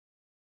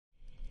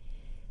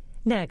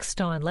Next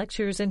on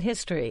Lectures in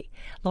History,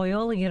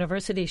 Loyola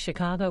University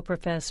Chicago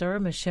professor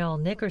Michelle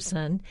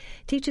Nickerson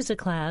teaches a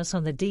class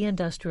on the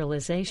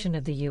deindustrialization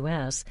of the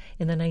U.S.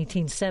 in the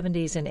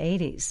 1970s and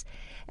 80s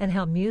and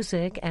how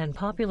music and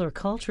popular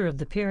culture of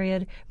the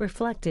period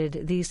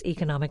reflected these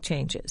economic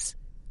changes.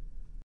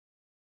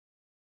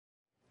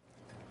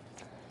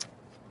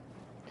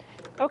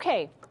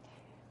 Okay.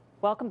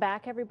 Welcome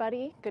back,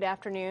 everybody. Good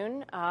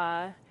afternoon.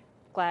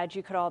 Glad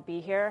you could all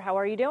be here. How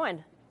are you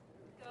doing?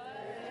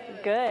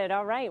 Good.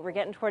 All right. We're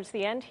getting towards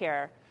the end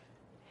here.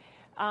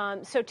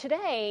 So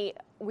today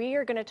we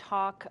are going to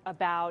talk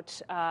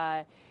about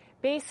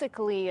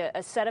basically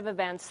a set of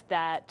events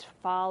that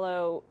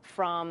follow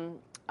from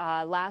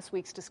last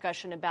week's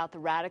discussion about the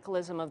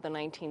radicalism of the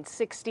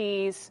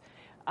 1960s,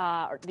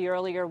 the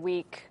earlier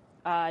week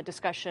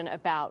discussion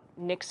about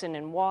Nixon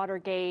and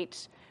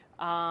Watergate,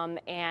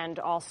 and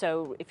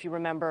also, if you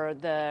remember,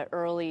 the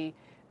early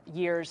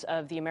years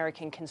of the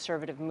American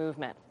conservative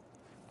movement.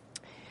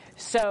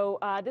 So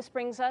this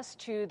brings us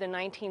to the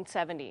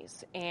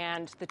 1970s,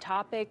 and the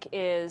topic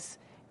is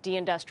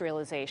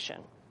deindustrialization.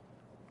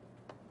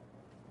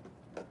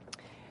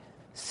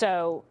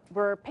 So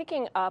we're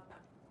picking up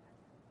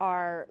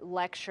our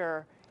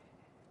lecture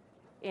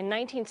in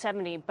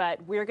 1970,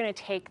 but we're going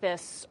to take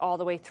this all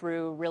the way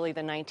through really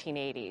the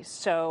 1980s.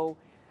 So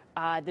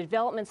the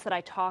developments that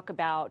I talk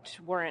about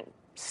weren't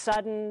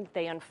sudden.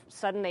 They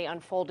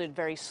unfolded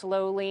very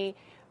slowly,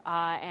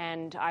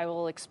 and I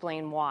will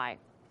explain why.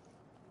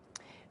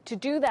 To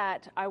do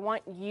that, I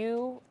want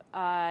you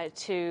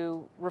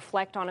to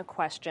reflect on a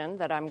question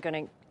that I'm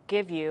going to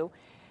give you.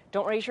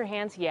 Don't raise your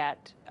hands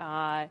yet,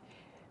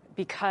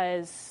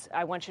 because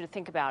I want you to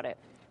think about it.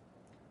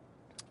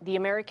 The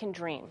American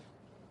dream.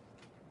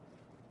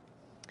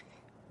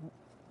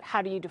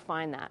 How do you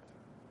define that?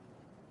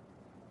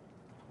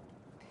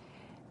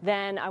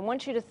 Then I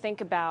want you to think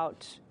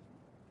about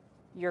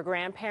your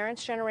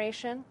grandparents'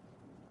 generation,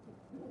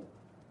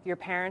 your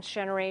parents'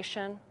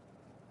 generation,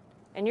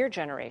 and your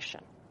generation.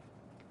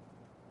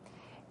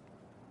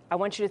 I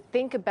want you to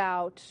think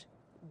about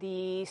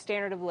the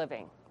standard of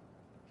living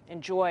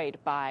enjoyed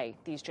by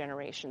these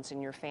generations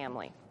in your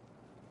family.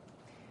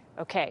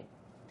 Okay,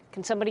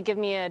 can somebody give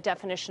me a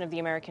definition of the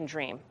American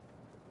dream?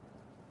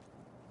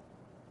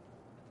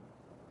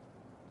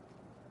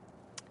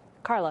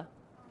 Carla.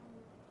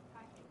 I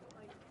think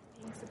like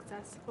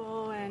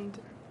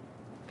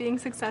being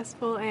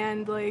successful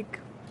and like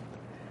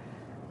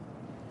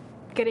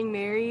getting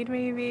married,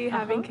 maybe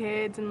having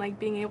kids, and like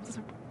being able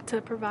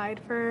to provide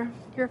for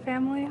your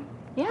family.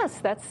 Yes,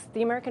 that's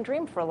the American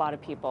dream for a lot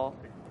of people.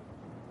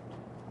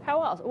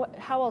 How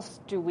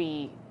else do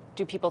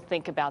people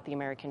think about the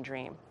American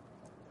dream?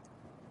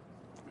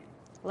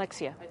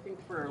 Alexia. I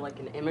think for like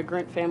an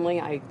immigrant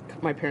family,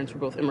 my parents were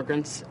both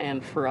immigrants,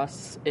 and for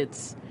us,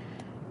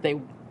 they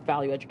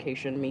value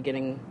education, me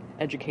getting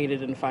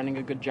educated and finding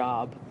a good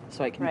job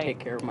so I can take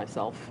care of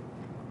myself.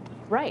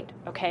 Right.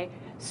 Okay.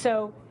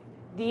 So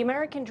the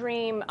American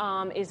dream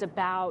is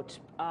about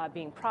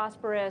being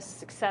prosperous,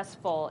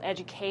 successful,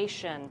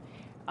 education.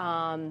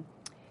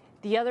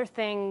 The other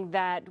thing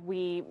that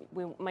we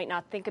might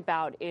not think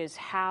about is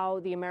how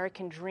the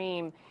American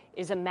dream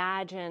is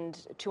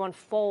imagined to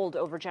unfold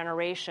over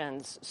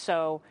generations.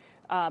 So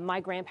my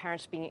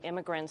grandparents being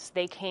immigrants,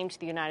 they came to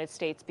the United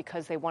States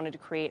because they wanted to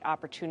create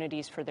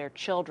opportunities for their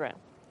children.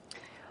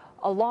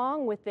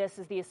 Along with this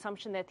is the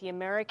assumption that the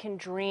American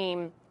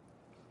dream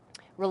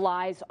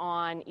relies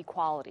on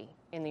equality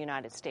in the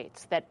United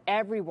States, that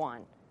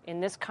everyone in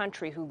this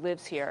country who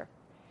lives here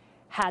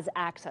has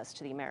access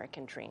to the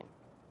American dream.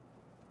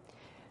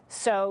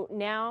 So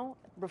now,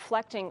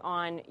 reflecting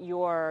on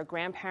your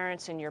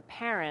grandparents and your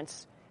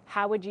parents,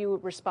 how would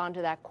you respond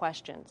to that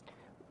question?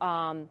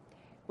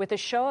 With a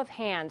show of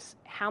hands,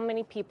 how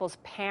many people's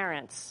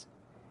parents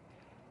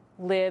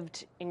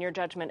lived, in your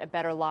judgment, a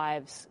better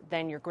lives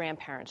than your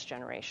grandparents'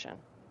 generation?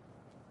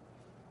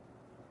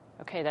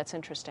 Okay, that's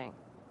interesting.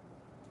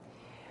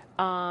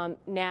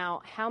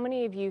 Now, how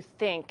many of you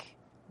think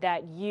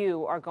that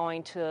you are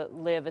going to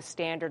live a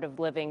standard of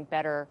living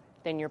better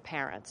than your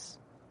parents?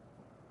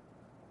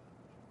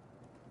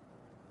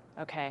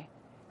 Okay.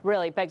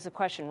 Really begs the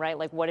question, right?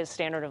 Like, what is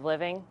standard of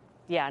living?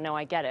 Yeah, no,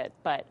 I get it.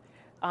 But,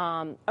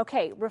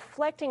 okay,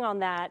 reflecting on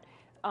that,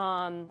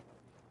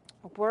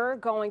 we're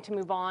going to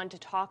move on to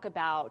talk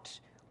about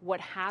what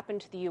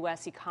happened to the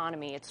U.S.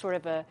 economy. It's sort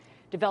of a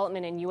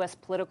development in U.S.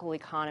 political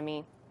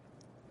economy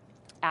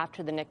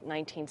after the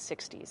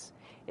 1960s.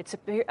 It's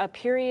a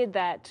period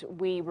that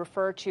we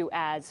refer to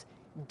as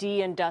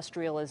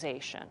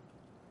deindustrialization.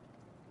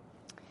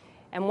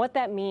 And what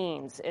that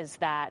means is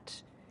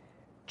that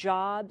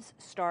jobs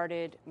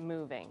started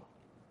moving.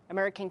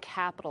 American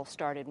capital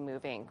started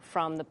moving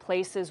from the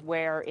places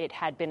where it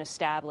had been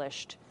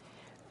established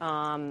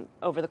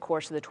over the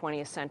course of the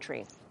 20th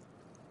century.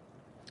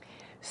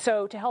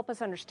 So to help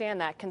us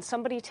understand that, can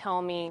somebody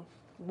tell me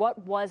what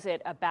was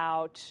it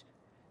about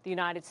the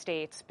United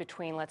States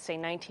between, let's say,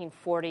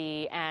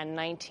 1940 and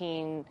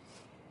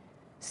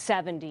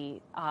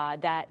 1970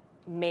 that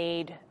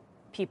made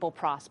people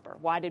prosper?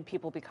 Why did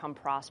people become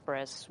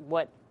prosperous?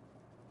 What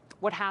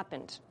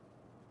happened?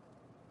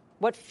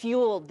 What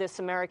fueled this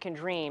American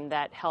dream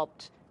that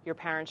helped your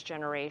parents'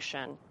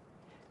 generation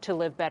to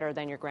live better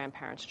than your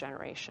grandparents'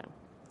 generation?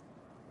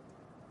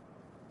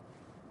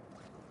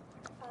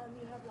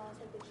 You have laws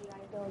like the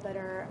GI Bill that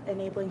are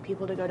enabling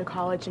people to go to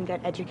college and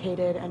get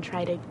educated and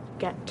try to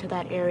get to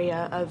that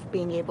area of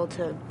being able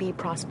to be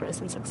prosperous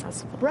and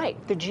successful. Right,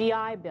 the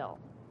GI Bill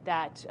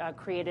that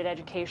created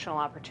educational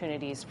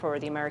opportunities for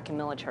the American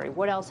military.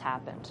 What else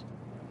happened?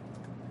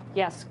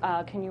 Yes,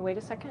 can you wait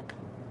a second?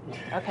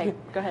 Okay,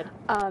 go ahead.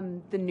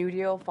 The New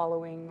Deal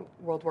following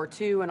World War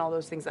II and all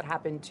those things that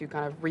happened to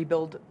kind of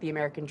rebuild the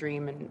American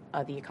dream and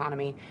the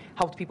economy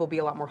helped people be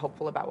a lot more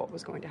hopeful about what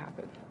was going to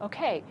happen.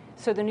 Okay,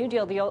 so the New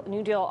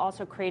Deal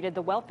also created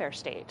the welfare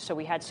state. So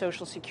we had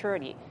Social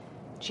Security.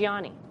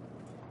 Gianni.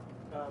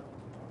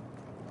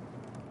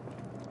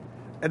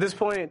 At this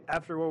point,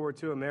 after World War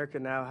II, America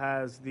now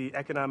has the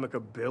economic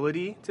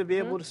ability to be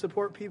able to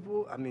support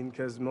people. I mean,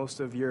 because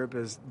most of Europe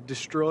is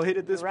destroyed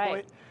at this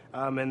point.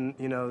 And,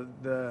 you know,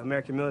 the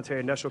American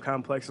military-industrial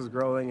complex is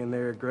growing, and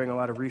they're growing a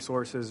lot of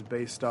resources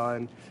based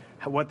on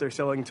what they're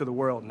selling to the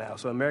world now.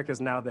 So America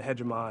is now the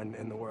hegemon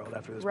in the world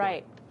after this point.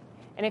 Right.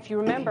 And if you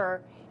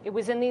remember, it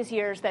was in these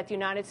years that the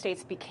United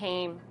States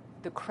became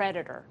the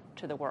creditor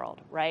to the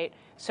world, right?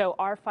 So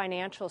our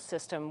financial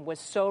system was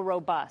so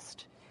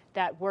robust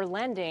that we're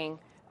lending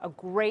a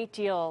great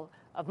deal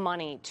of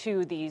money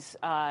to these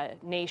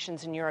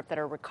nations in Europe that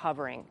are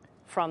recovering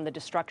from the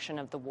destruction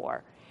of the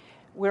war.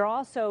 We're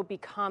also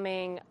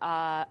becoming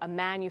a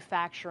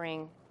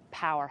manufacturing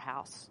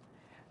powerhouse.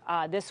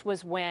 This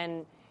was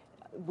when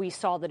we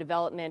saw the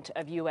development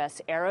of U.S.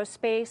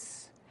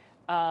 aerospace,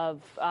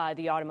 of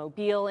the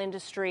automobile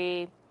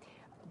industry.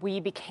 We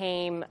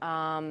became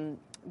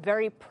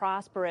very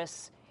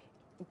prosperous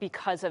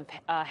because of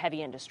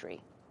heavy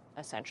industry,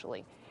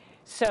 essentially.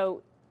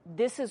 So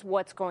this is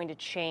what's going to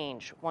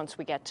change once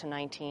we get to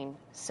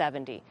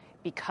 1970,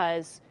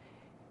 because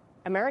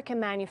American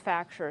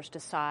manufacturers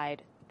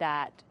decide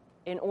that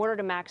in order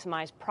to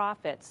maximize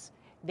profits,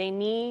 they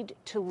need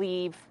to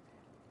leave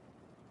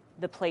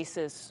the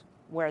places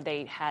where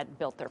they had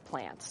built their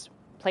plants.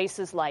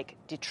 Places like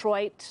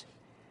Detroit,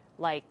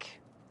 like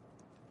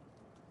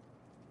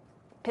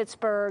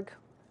Pittsburgh,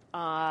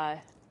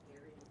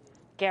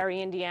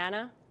 Gary,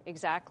 Indiana,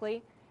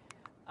 exactly.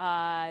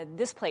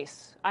 This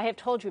place, I have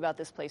told you about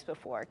this place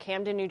before,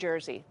 Camden, New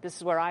Jersey. This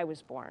is where I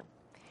was born.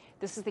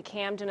 This is the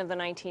Camden of the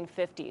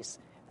 1950s.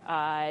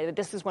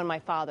 This is when my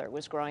father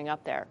was growing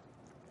up there.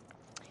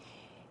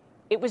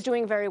 It was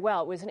doing very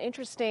well. It was an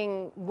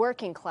interesting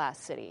working class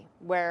city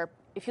where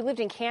if you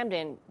lived in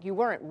Camden, you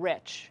weren't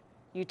rich.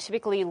 You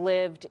typically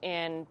lived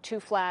in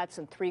 2 flats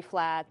and 3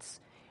 flats,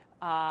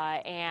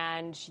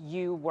 and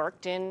you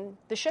worked in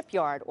the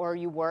shipyard, or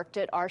you worked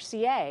at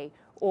RCA,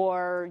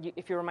 or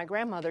if you were my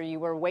grandmother, you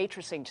were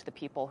waitressing to the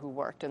people who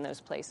worked in those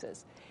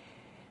places.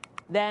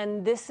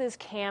 Then this is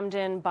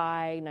Camden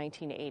by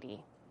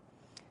 1980.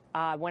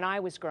 When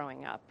I was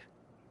growing up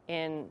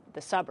in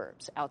the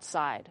suburbs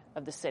outside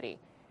of the city,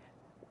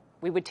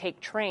 we would take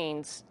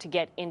trains to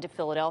get into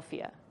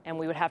Philadelphia, and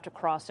we would have to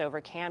cross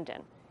over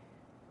Camden.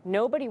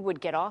 Nobody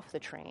would get off the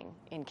train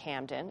in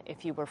Camden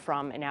if you were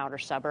from an outer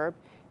suburb.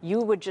 You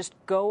would just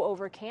go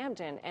over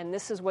Camden, and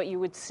this is what you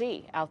would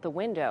see out the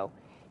window.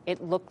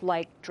 It looked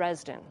like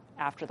Dresden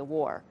after the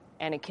war,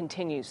 and it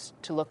continues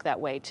to look that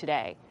way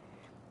today.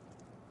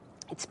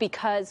 It's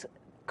because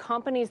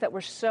companies that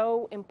were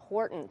so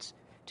important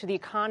to the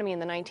economy in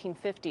the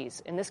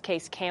 1950s, in this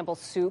case Campbell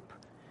Soup,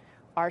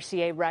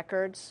 RCA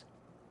Records,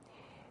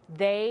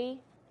 they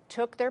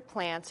took their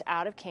plants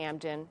out of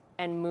Camden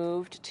and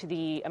moved to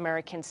the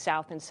American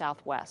South and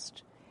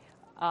Southwest,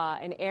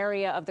 an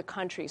area of the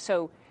country.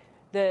 So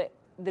the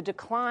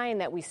decline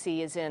that we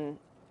see is in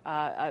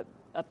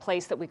a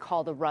place that we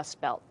call the Rust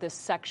Belt, this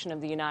section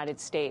of the United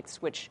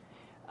States, which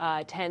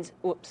tends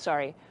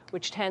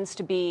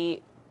to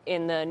be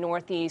in the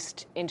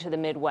Northeast into the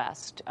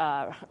Midwest,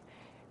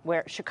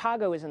 where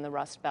Chicago is in the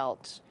Rust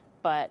Belt,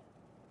 but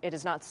it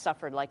has not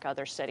suffered like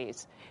other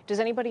cities. Does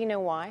anybody know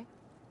why?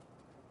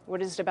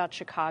 What is it about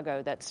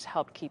Chicago that's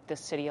helped keep this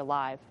city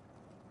alive?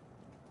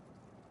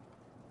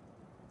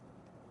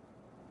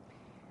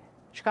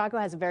 Chicago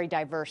has a very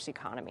diverse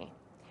economy.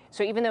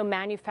 So even though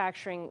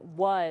manufacturing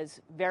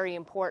was very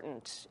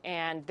important,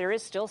 and there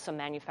is still some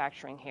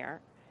manufacturing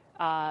here,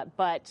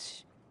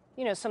 but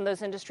you know, some of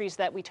those industries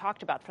that we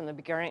talked about from the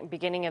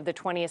beginning of the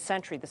 20th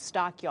century, the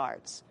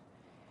stockyards,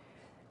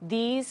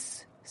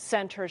 these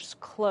centers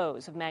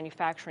close of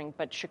manufacturing,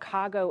 but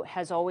Chicago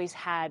has always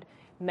had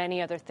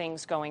many other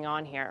things going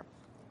on here.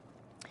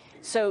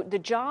 So the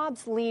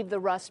jobs leave the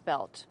Rust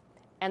Belt,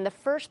 and the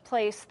first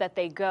place that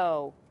they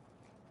go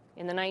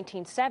in the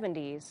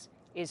 1970s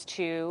is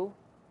to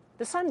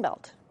the Sun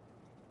Belt.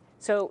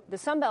 So the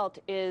Sun Belt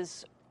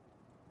is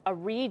a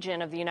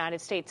region of the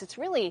United States. It's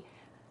really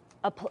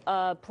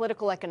a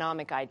political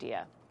economic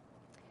idea.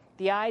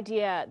 The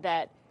idea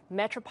that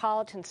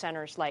metropolitan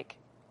centers like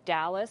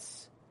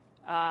Dallas,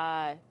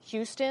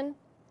 Houston,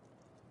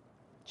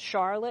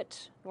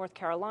 Charlotte, North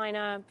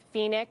Carolina,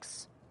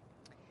 Phoenix,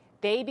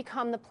 they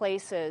become the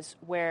places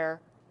where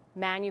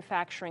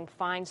manufacturing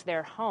finds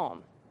their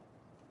home.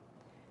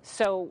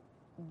 So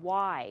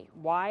why?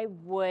 Why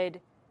would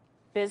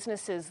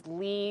businesses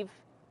leave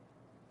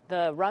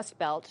the Rust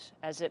Belt,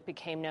 as it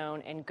became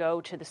known, and go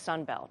to the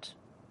Sun Belt?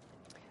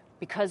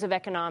 Because of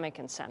economic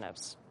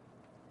incentives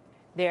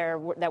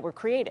that were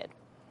created.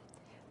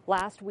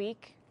 Last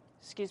week,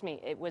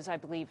 it was, I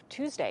believe,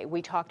 Tuesday,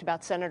 we talked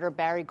about Senator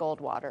Barry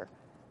Goldwater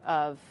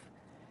of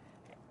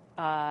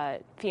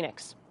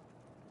Phoenix.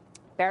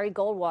 Barry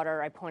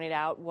Goldwater, I pointed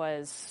out,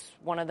 was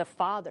one of the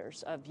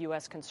fathers of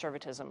U.S.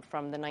 conservatism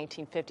from the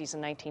 1950s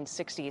and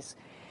 1960s.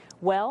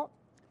 Well,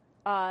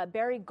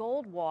 Barry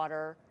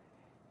Goldwater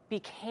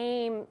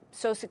became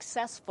so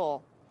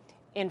successful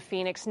in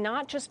Phoenix,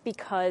 not just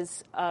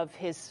because of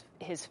his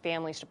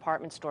family's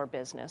department store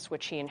business,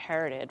 which he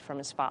inherited from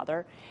his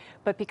father,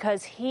 but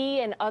because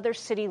he and other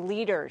city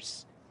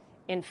leaders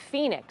in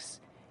Phoenix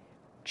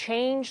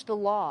changed the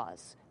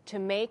laws to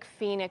make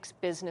Phoenix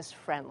business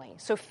friendly.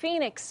 So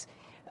Phoenix,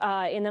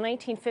 in the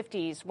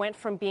 1950s, went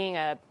from being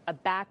a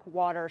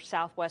backwater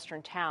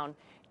southwestern town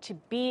to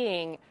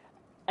being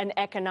an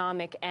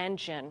economic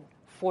engine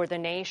for the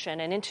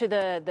nation and into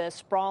the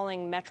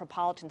sprawling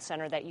metropolitan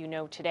center that you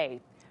know today,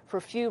 for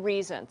a few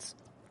reasons.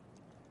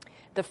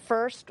 The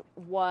first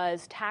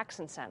was tax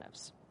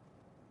incentives.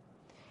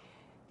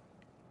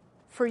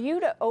 For you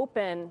to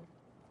open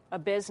a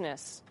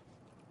business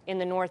in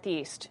the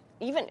Northeast,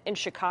 even in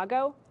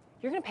Chicago,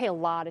 you're going to pay a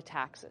lot of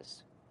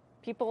taxes.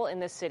 People in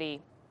this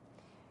city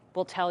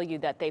will tell you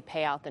that they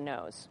pay out the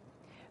nose.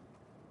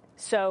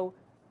 So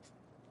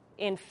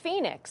in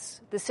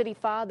Phoenix, the city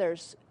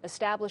fathers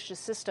established a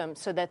system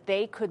so that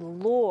they could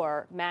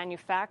lure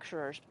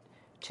manufacturers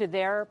to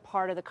their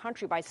part of the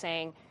country by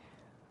saying,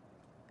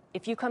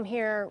 if you come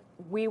here,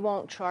 we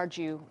won't charge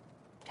you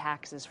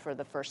taxes for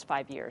the first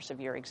 5 years of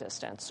your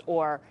existence,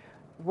 or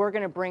we're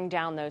going to bring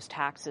down those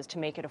taxes to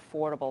make it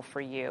affordable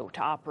for you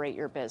to operate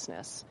your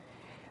business.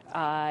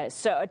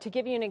 So to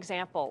give you an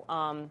example,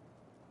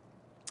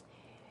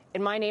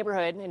 in my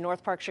neighborhood in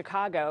North Park,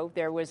 Chicago,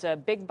 there was a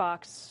big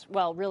box,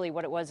 well, really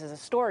what it was is a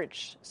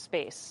storage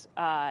space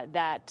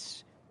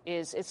that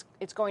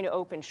it's going to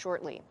open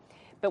shortly.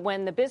 But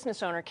when the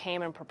business owner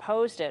came and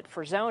proposed it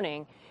for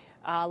zoning,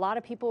 a lot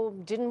of people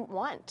didn't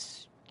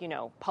want,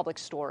 public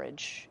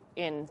storage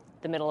in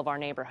the middle of our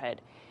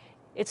neighborhood.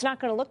 It's not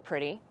going to look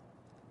pretty,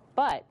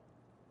 but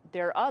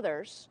there are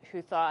others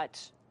who thought,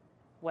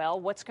 well,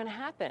 what's going to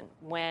happen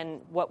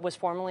when what was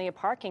formerly a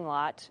parking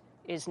lot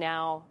is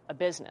now a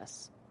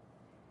business?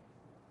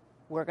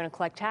 We're going to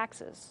collect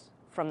taxes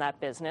from that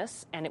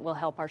business, and it will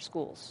help our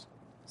schools.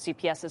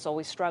 CPS is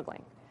always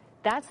struggling.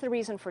 That's the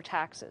reason for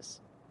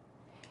taxes.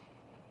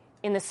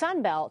 In the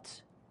Sun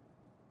Belt,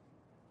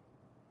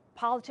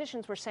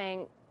 politicians were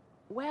saying,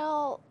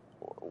 well,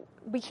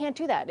 we can't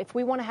do that. If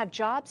we want to have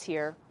jobs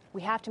here,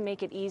 we have to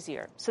make it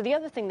easier. So the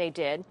other thing they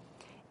did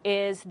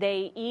is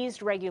they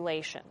eased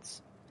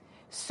regulations.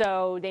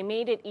 So they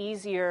made it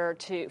easier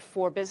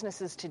for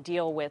businesses to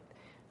deal with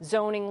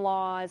zoning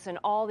laws and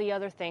all the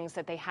other things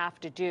that they have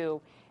to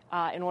do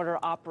in order to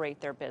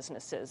operate their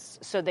businesses.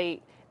 So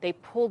they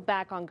pulled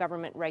back on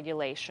government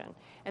regulation.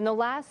 And the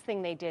last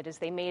thing they did is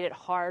they made it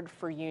hard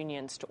for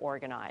unions to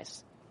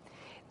organize.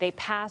 They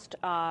passed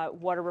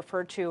what are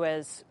referred to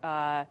as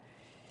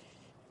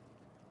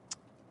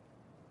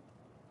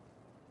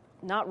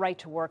not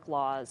right-to-work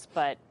laws,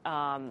 but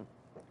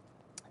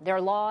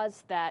they're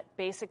laws that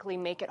basically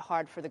make it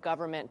hard for the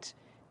government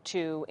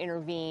to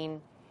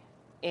intervene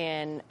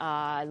in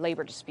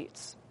labor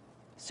disputes.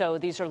 So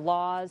these are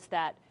laws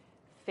that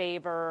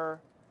favor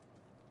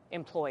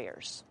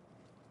employers.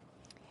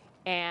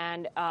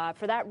 And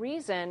for that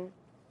reason,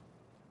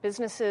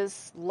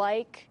 businesses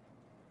like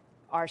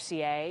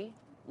RCA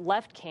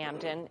left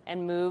Camden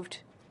and moved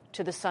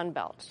to the Sun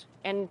Belt.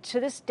 And to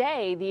this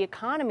day, the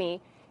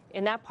economy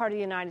in that part of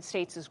the United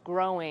States is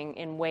growing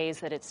in ways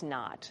that it's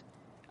not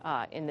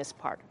in this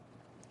part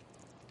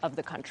of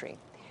the country.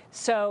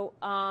 So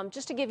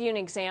just to give you an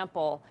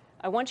example,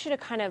 I want you to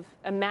kind of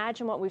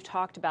imagine what we've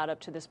talked about up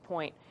to this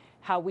point,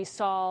 how we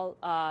saw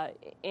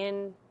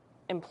in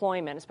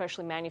employment,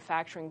 especially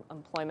manufacturing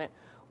employment,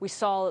 we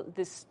saw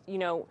this,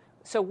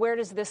 so where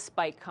does this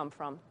spike come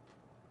from?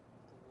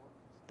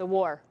 The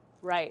war,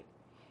 right.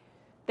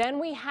 Then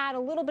we had a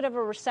little bit of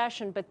a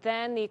recession, but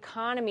then the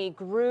economy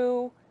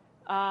grew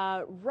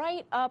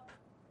right up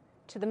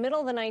to the middle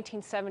of the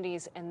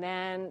 1970s,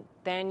 and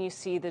then you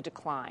see the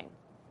decline,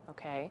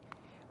 okay?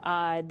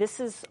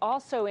 This is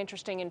also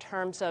interesting in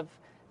terms of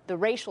the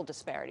racial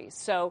disparities.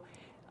 So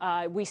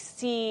we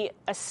see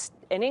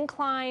an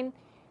incline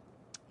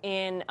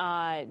in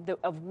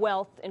of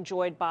wealth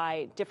enjoyed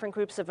by different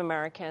groups of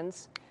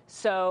Americans.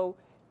 So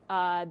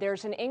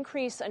there's an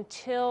increase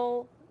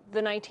until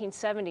the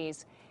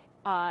 1970s,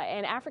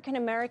 and African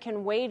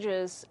American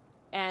wages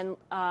and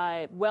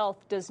wealth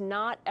does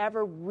not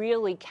ever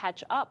really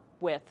catch up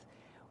with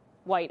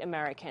white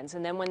Americans.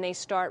 And then when they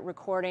start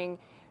recording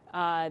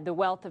the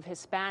wealth of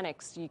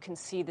Hispanics, you can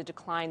see the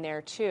decline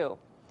there too.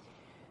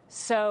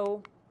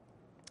 So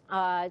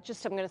I'm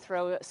going to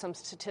throw some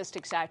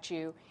statistics at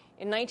you.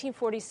 In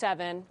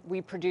 1947,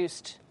 we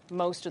produced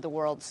most of the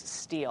world's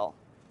steel.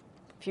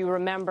 If you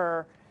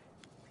remember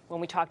when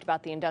we talked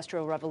about the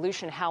Industrial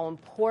Revolution, how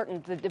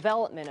important the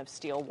development of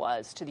steel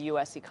was to the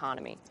U.S.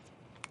 economy.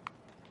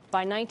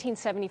 By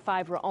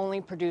 1975, we're only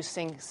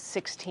producing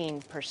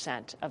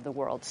 16% of the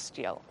world's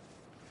steel.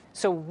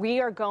 So we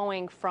are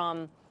going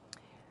from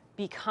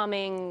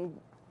becoming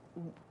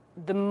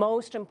the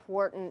most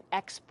important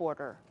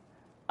exporter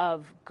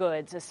of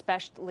goods,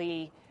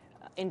 especially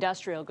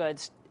industrial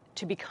goods,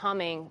 to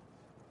becoming,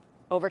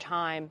 over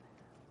time,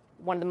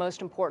 one of the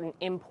most important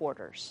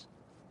importers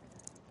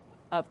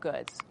of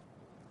goods.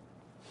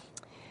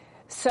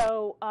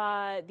 So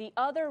the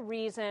other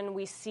reason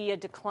we see a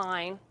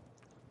decline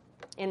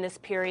in this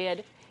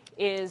period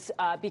is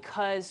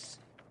because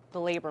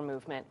the labor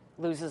movement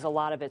loses a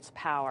lot of its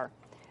power.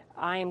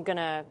 I'm going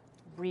to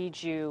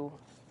read you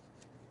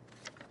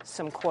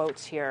some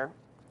quotes here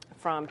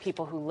from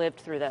people who lived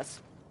through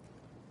this.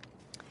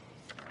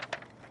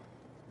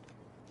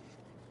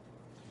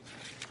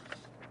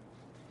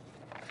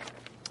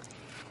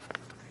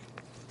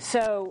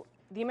 So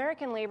the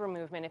American labor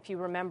movement, if you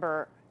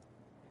remember,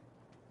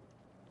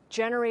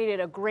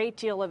 generated a great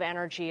deal of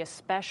energy,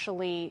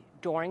 especially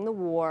during the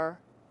war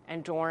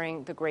and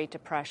during the Great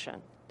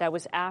Depression. That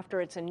was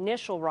after its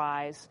initial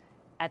rise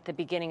at the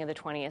beginning of the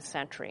 20th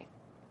century.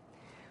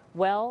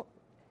 Well,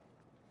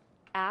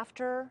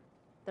 after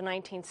the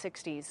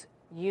 1960s,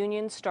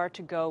 unions start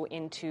to go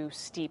into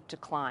steep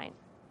decline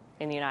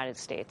in the United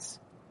States.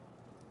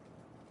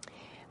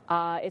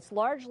 It's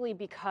largely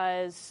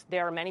because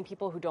there are many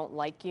people who don't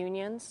like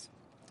unions,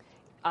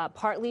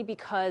 partly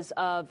because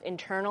of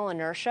internal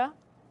inertia.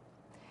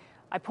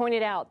 I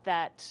pointed out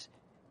that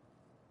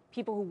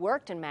people who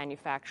worked in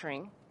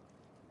manufacturing,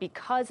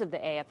 because of the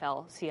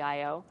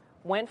AFL-CIO,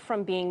 went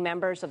from being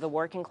members of the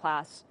working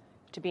class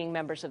to being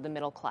members of the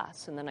middle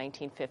class in the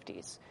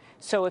 1950s.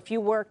 So if you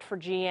worked for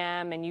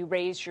GM and you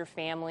raised your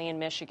family in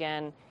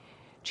Michigan,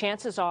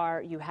 chances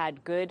are you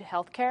had good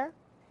health care,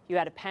 you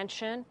had a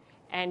pension,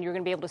 and you're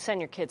going to be able to send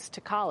your kids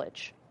to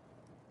college.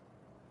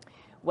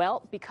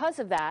 Well, because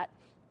of that,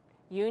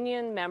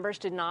 union members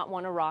did not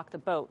want to rock the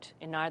boat,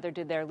 and neither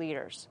did their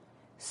leaders.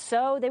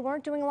 So they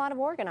weren't doing a lot of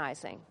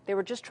organizing. They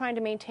were just trying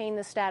to maintain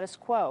the status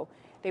quo.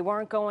 They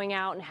weren't going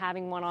out and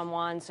having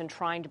one-on-ones and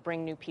trying to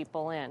bring new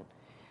people in.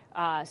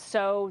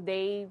 So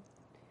they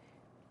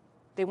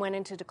went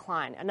into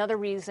decline. Another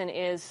reason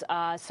is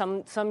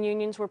some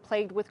unions were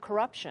plagued with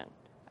corruption.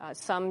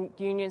 Some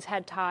unions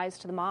had ties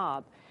to the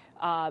mob.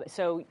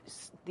 So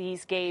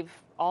these gave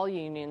all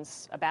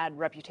unions a bad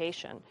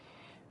reputation.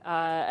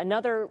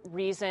 Another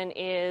reason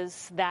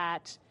is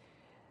that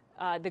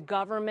the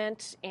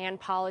government and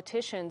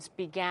politicians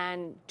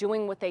began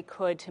doing what they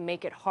could to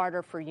make it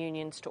harder for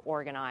unions to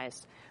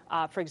organize.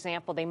 For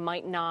example, they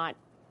might not,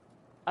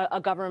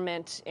 a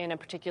government in a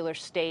particular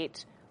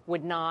state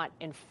would not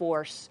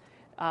enforce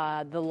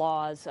the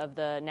laws of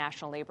the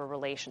National Labor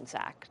Relations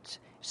Act.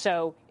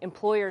 So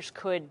employers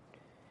could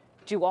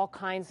do all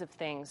kinds of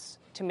things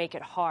to make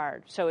it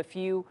hard. So if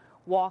you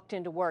walked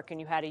into work and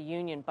you had a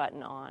union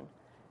button on,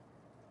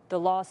 the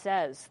law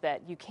says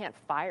that you can't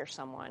fire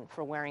someone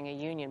for wearing a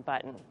union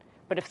button.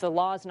 But if the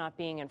law is not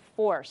being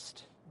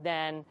enforced,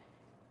 then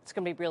it's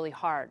going to be really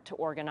hard to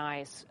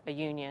organize a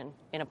union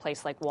in a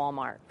place like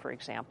Walmart, for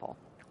example.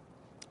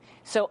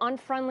 So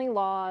unfriendly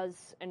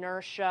laws,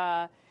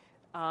 inertia,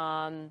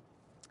 and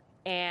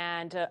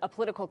a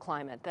political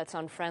climate that's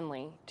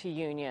unfriendly to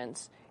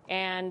unions,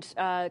 and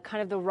kind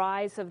of the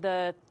rise of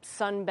the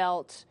Sun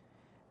Belt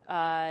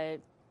types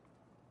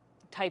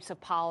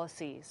of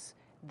policies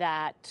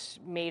that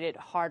made it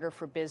harder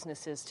for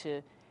businesses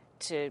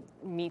to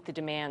meet the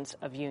demands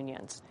of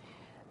unions.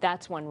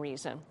 That's one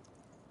reason.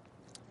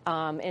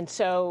 And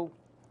so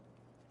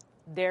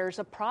there's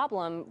a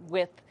problem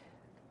with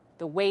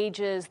the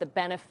wages, the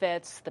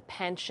benefits, the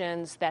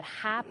pensions that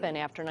happen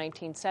after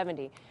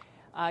 1970.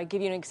 I'll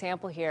give you an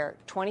example here.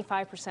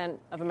 25%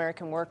 of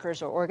American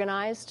workers are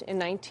organized in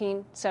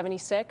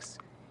 1976.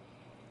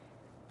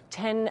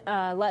 In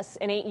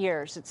 8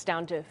 years, it's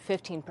down to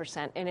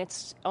 15%, and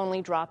it's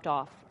only dropped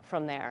off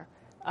from there.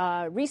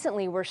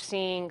 Recently, we're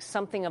seeing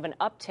something of an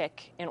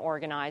uptick in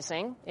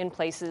organizing in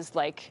places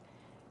like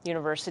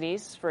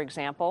universities, for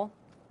example.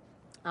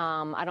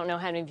 I don't know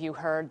how many of you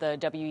heard the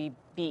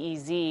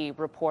WBEZ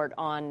report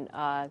on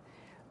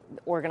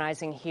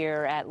organizing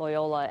here at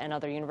Loyola and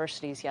other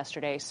universities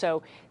yesterday.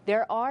 So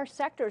there are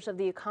sectors of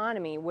the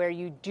economy where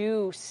you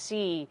do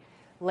see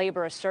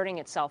labor asserting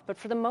itself, but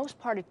for the most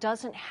part, it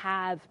doesn't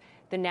have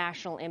the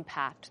national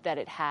impact that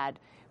it had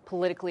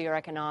politically or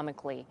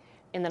economically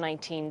in the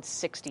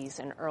 1960s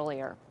and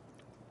earlier.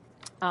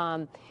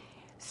 I'll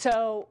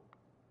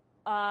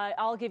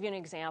give you an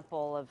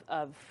example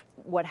of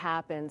what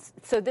happens.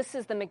 So this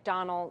is the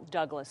McDonnell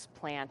Douglas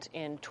plant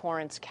in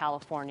Torrance,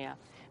 California.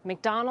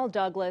 McDonnell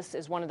Douglas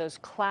is one of those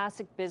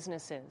classic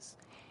businesses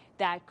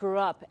that grew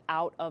up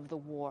out of the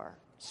war.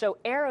 So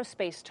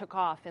aerospace took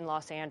off in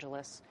Los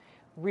Angeles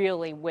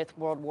really with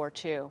World War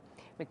II.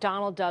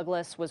 McDonnell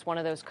Douglas was one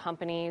of those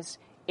companies.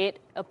 It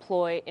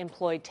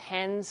employed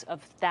tens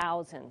of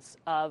thousands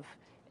of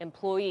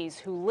employees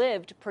who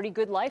lived pretty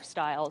good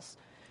lifestyles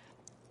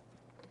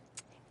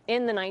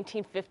in the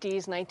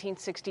 1950s,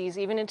 1960s,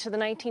 even into the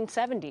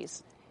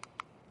 1970s.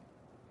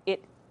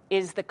 It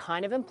is the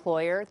kind of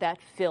employer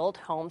that filled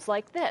homes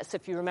like this.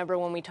 If you remember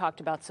when we talked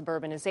about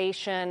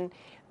suburbanization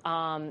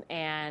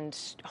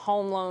and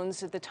home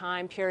loans at the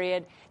time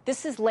period,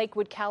 this is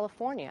Lakewood,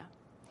 California.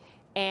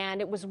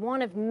 And it was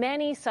one of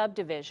many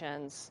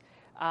subdivisions,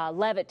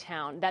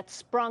 Levittown, that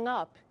sprung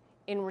up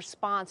in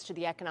response to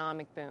the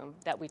economic boom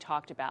that we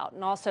talked about,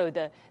 and also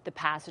the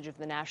passage of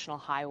the National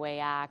Highway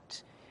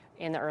Act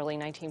in the early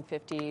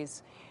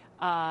 1950s.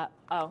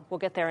 We'll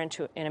get there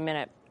in a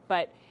minute.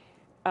 But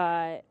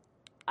I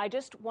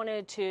just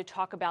wanted to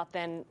talk about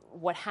then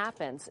what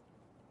happens.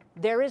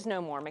 There is no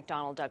more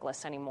McDonnell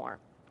Douglas anymore.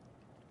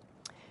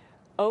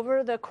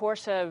 Over the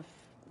course of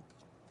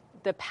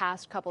the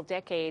past couple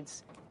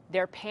decades,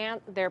 their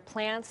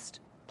plants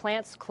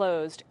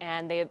closed,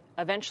 and they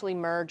eventually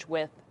merged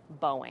with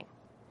Boeing,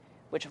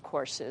 which of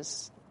course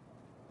is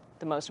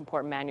the most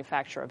important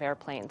manufacturer of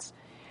airplanes.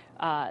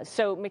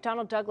 So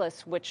McDonnell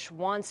Douglas, which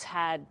once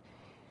had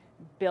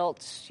built,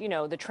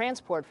 the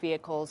transport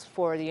vehicles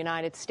for the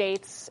United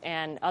States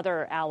and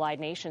other allied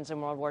nations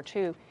in World War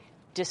II,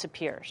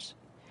 disappears.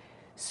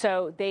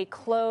 So they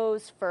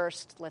close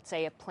first, let's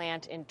say, a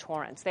plant in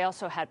Torrance. They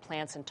also had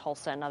plants in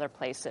Tulsa and other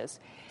places.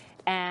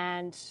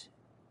 And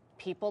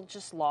people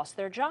just lost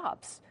their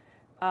jobs.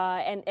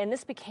 And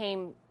this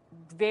became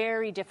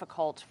very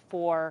difficult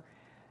for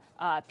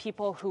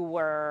people who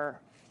were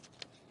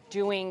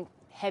doing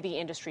heavy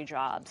industry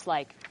jobs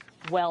like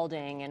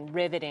welding and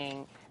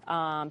riveting,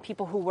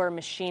 people who were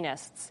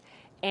machinists.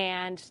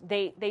 And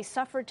they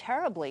suffered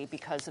terribly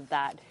because of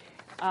that.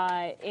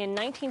 In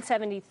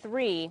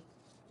 1973,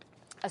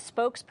 a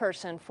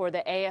spokesperson for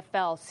the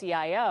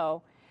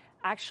AFL-CIO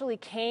actually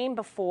came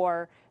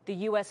before the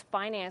U.S.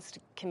 Finance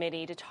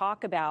Committee to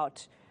talk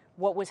about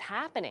what was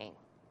happening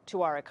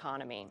to our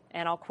economy.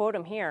 And I'll quote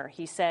him here.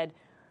 He said,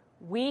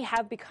 "We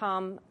have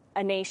become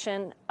a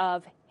nation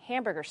of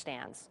hamburger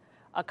stands,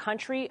 a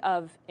country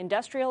of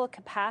industrial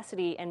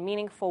capacity and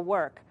meaningful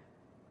work,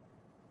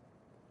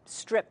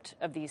 stripped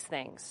of these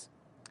things.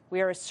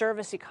 We are a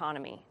service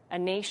economy, a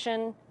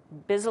nation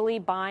busily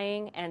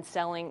buying and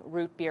selling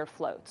root beer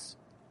floats."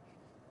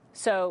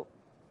 So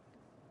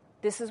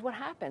this is what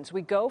happens.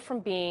 We go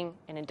from being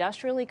an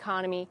industrial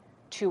economy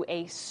to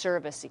a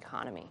service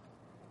economy.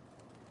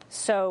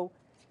 So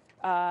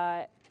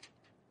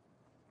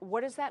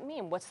what does that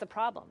mean? What's the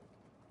problem,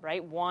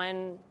 right?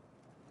 One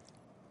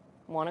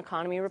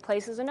economy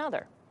replaces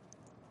another.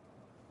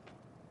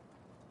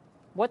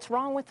 What's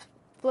wrong with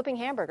flipping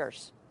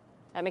hamburgers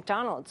at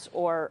McDonald's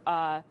or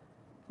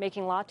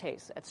making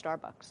lattes at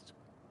Starbucks?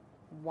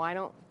 Why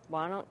don't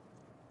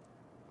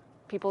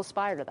people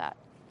aspire to that?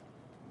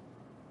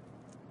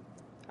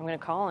 I'm going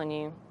to call on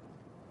you.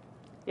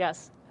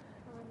 Yes?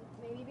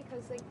 Maybe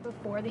because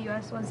before the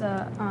U.S. was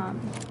a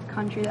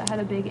country that had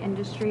a big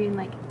industry and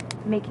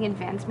making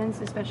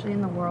advancements, especially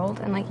in the world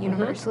and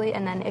universally.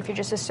 And then if you're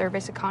just a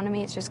service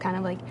economy, it's just kind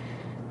of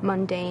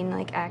mundane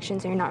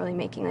actions, and you're not really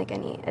making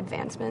any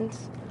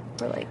advancements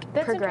or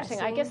That's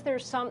interesting. I guess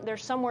there's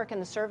some work in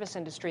the service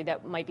industry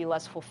that might be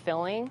less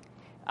fulfilling.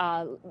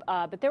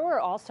 But there were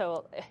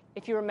also,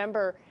 if you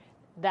remember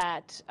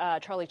that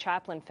Charlie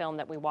Chaplin film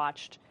that we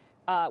watched,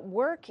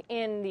 work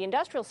in the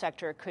industrial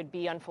sector could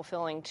be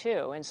unfulfilling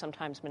too, and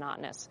sometimes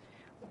monotonous.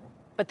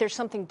 But there's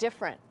something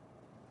different,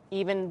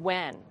 even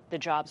when the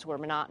jobs were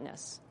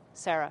monotonous.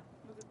 Sarah?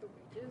 Was it the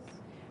wages?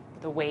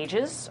 The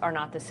wages are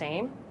not the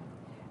same.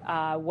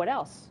 What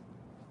else?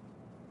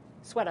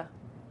 Sweta?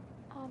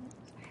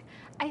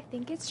 I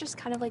think it's just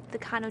kind of the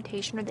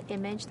connotation or the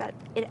image that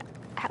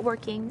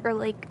working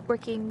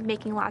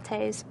making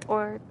lattes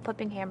or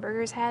flipping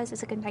hamburgers has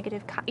is a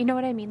negative, you know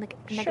what I mean?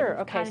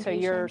 Sure, okay, so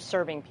you're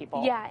serving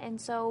people. Yeah, and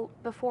so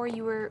before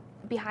you were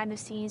behind the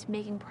scenes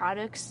making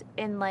products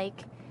and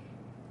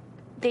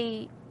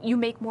you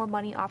make more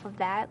money off of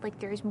that.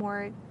 There's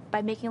more,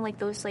 by making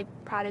those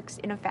products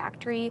in a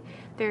factory,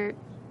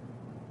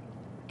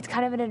 it's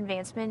kind of an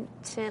advancement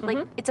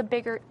to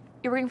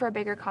you're working for a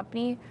bigger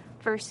company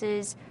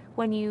versus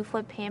when you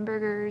flip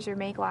hamburgers or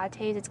make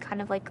lattes, it's kind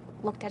of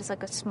looked at as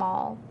a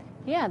small.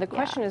 Yeah, the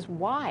question is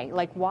why?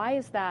 Why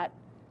is that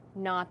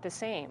not the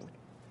same?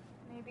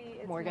 Maybe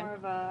it's Morgan? more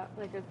of a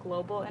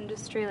global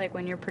industry.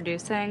 When you're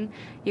producing,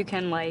 you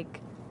can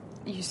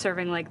you're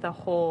serving the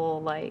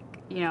whole a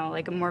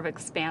more of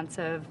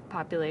expansive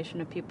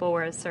population of people,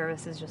 whereas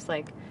service is just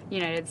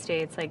United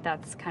States,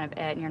 that's kind of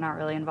it, and you're not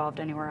really involved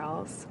anywhere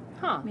else.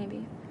 Huh.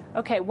 Maybe.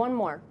 Okay, one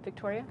more.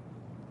 Victoria?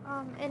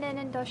 In an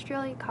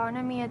industrial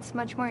economy, it's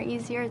much more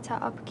easier to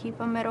upkeep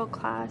a middle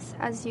class,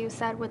 as you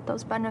said, with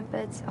those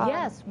benefits.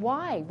 Yes.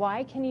 Why?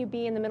 Why can you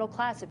be in the middle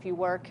class if you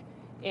work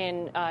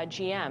in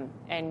GM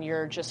and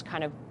you're just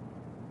kind of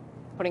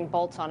putting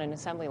bolts on an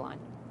assembly line?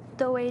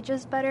 the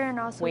wages better, and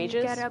also wages?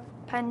 you get a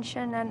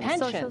pension and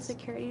Pensions. Social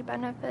Security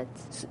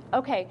benefits.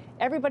 Okay,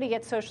 everybody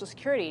gets Social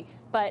Security,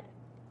 but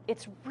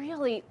it's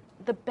really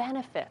the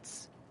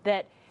benefits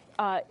that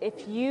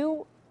if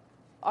you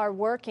are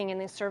working in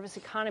the service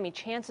economy,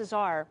 chances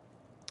are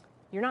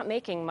you're not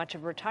making much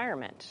of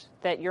retirement,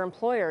 that your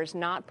employer is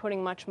not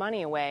putting much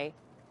money away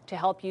to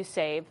help you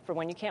save for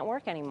when you can't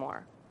work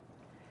anymore.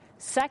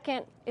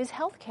 Second is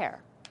health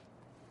care.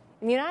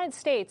 In the United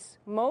States,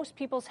 most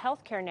people's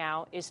health care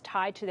now is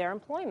tied to their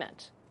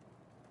employment.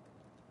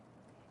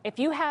 If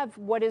you have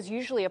what is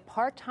usually a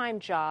part-time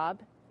job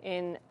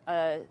in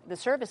the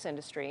service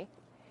industry,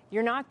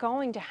 you're not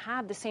going to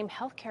have the same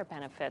health care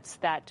benefits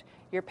that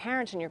your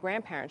parents and your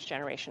grandparents'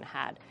 generation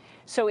had.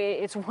 So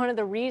it's one of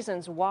the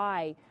reasons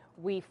why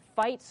we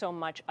fight so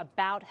much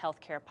about health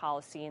care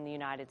policy in the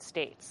United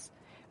States.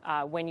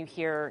 When you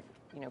hear,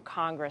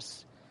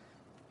 Congress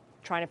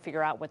trying to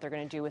figure out what they're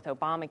going to do with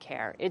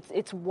Obamacare,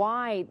 it's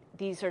why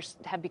these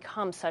have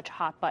become such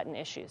hot-button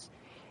issues.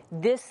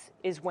 This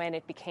is when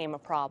it became a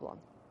problem,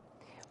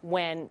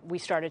 when we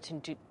started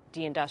to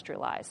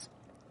deindustrialize.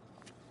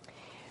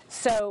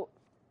 So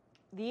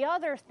the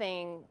other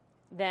thing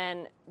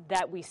then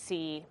that we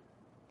see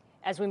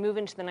as we move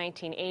into the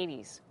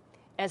 1980s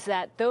is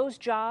that those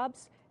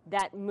jobs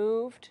that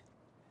moved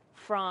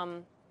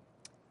from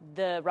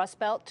the Rust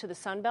Belt to the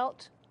Sun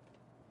Belt,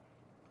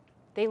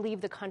 they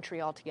leave the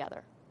country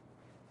altogether.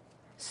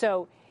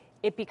 So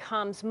it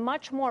becomes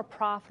much more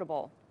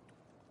profitable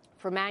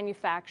for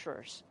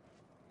manufacturers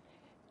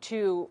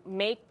to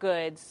make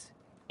goods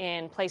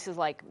in places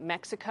like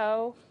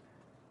Mexico,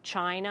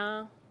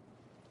 China,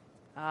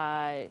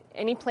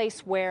 any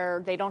place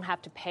where they don't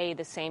have to pay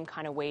the same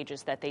kind of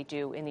wages that they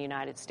do in the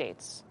United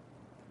States.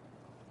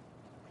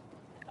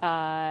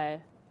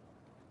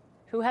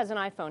 Who has an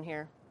iPhone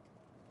here?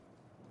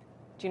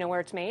 Do you know where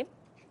it's made?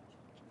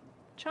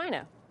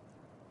 China.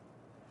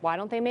 Why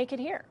don't they make it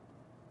here?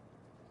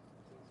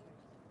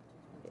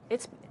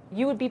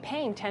 You would be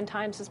paying 10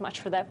 times as much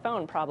for that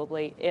phone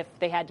probably if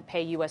they had to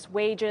pay U.S.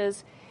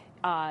 wages,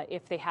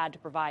 if they had to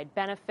provide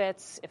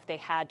benefits, if they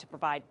had to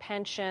provide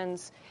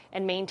pensions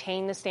and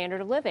maintain the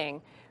standard of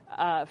living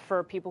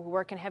for people who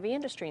work in heavy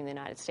industry in the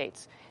United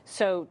States.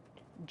 So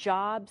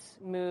jobs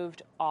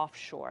moved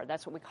offshore.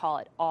 That's what we call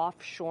it,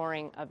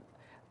 offshoring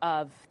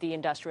of the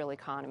industrial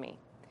economy.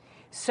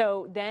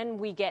 So then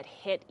we get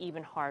hit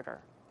even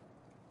harder.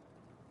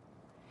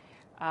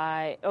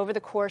 Over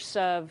the course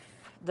of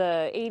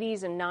the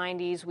 80s and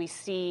 90s, we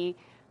see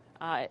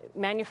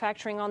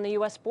manufacturing on the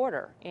U.S.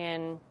 border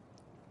in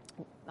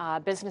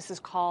businesses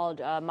called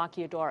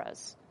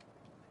maquiladoras.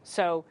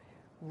 So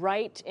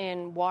right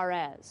in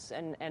Juarez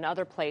and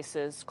other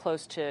places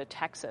close to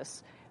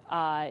Texas,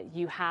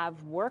 you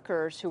have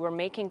workers who are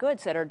making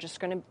goods that are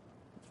just going to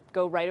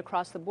go right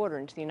across the border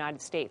into the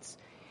United States.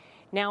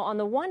 Now, on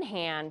the one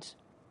hand,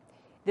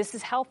 this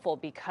is helpful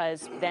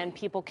because then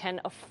people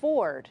can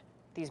afford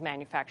these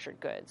manufactured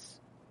goods.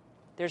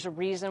 There's a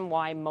reason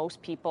why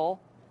most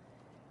people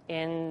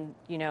in,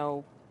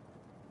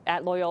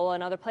 at Loyola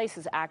and other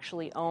places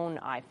actually own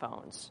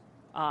iPhones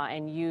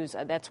and use.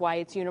 That's why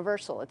it's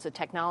universal. It's a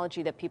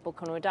technology that people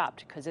can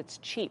adopt because it's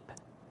cheap.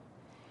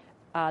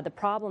 The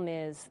problem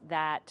is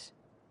that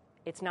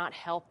it's not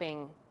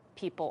helping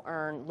people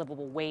earn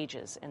livable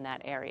wages in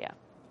that area.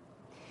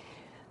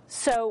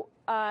 So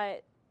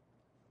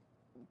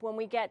when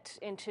we get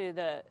into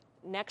the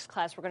next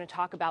class, we're going to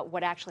talk about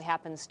what actually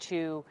happens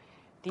to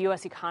the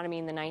U.S. economy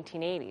in the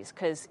 1980s,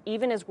 because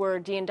even as we're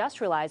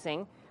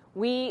deindustrializing,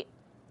 we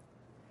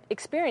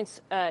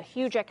experience a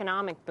huge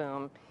economic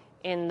boom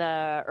in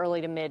the early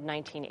to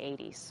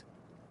mid-1980s.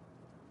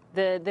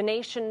 The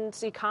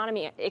nation's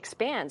economy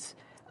expands.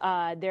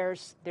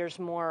 There's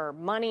more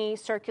money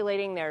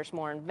circulating. There's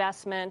more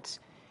investment.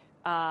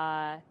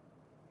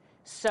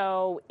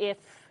 So if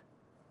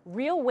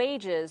real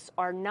wages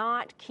are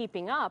not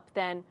keeping up,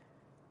 then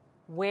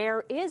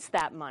where is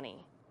that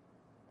money?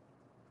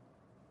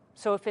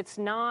 So if it's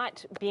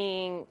not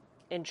being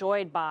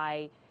enjoyed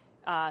by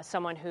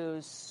someone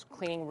who's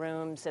cleaning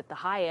rooms at the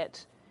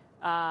Hyatt,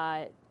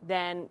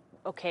 then,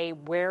 okay,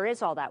 where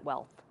is all that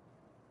wealth?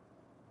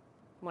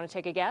 Want to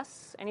take a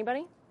guess?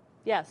 Anybody?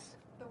 Yes?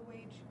 The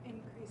wage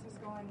increase is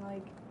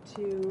going,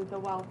 to the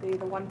wealthy,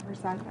 the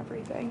 1%,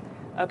 everything.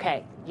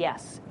 Okay,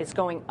 yes, it's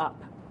going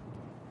up.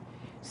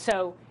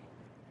 So,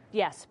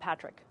 yes,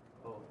 Patrick.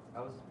 Oh, I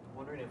was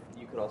wondering if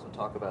you could also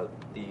talk about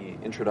the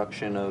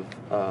introduction of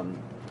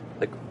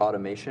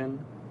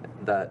automation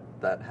that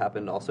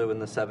happened also in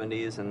the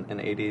 70s and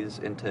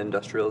 80s into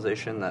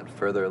industrialization that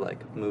further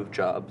moved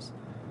jobs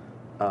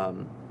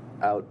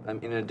out.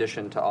 In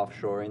addition to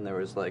offshoring, there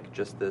was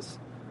just this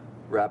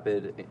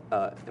rapid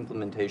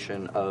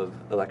implementation of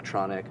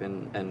electronic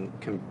and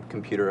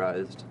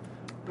computerized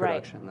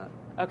production. Right.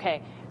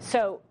 Okay,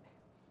 so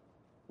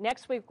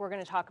next week we're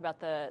going to talk about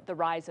the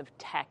rise of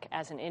tech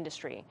as an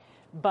industry.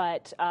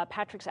 But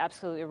Patrick's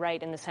absolutely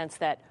right in the sense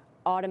that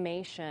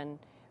automation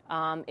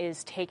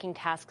is taking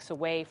tasks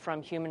away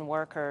from human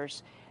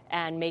workers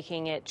and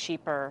making it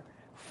cheaper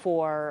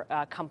for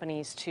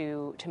companies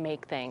to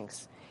make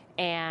things.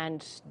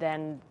 And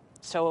then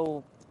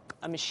so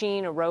a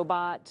machine, a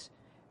robot,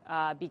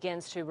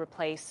 begins to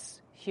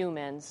replace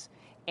humans,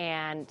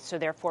 and so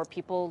therefore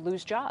people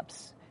lose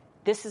jobs.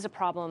 This is a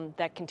problem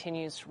that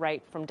continues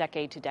right from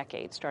decade to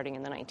decade, starting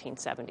in the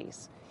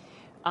 1970s.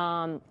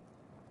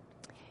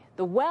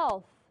 The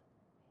wealth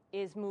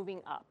is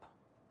moving up.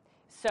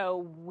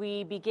 So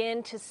we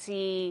begin to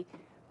see,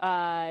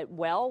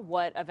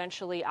 what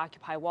eventually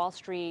Occupy Wall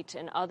Street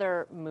and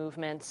other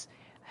movements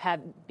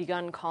have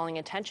begun calling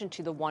attention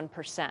to the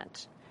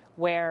 1%,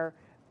 where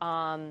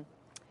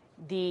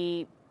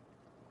the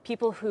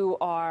people who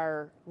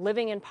are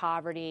living in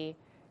poverty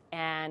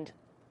and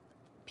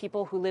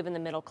people who live in the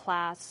middle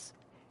class,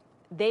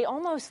 they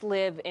almost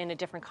live in a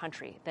different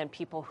country than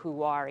people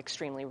who are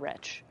extremely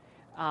rich.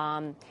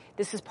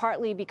 This is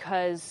partly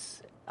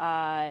because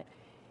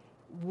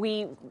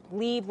we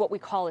leave what we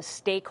call a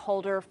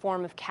stakeholder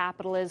form of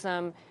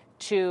capitalism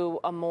to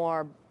a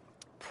more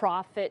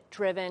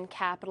profit-driven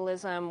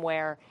capitalism,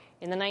 where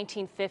in the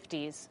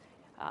 1950s,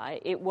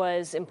 it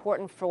was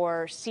important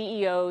for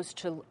CEOs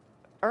to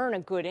earn a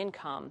good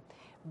income,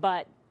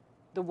 but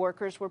the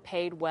workers were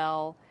paid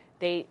well.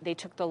 They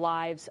took the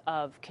lives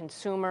of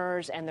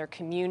consumers and their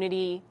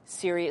community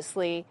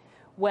seriously.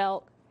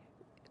 Well,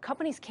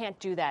 companies can't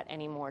do that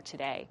anymore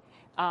today.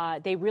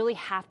 They really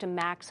have to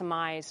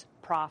maximize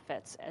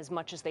profits as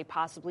much as they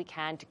possibly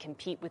can to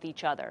compete with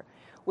each other,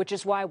 which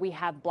is why we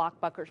have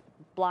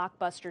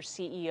blockbuster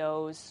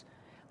CEOs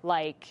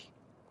like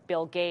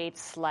Bill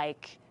Gates,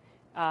 like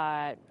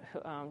Bezos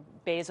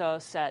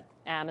at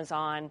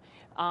Amazon,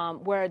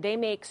 where they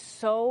make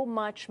so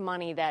much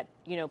money that,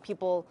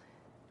 people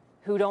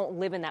who don't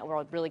live in that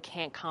world really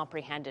can't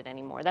comprehend it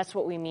anymore. That's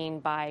what we mean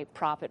by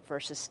profit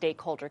versus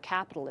stakeholder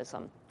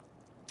capitalism.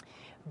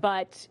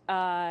 But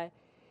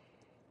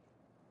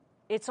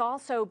it's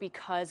also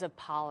because of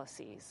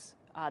policies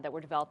that were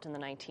developed in the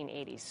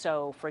 1980s.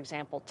 So, for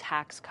example,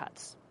 tax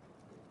cuts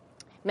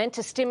meant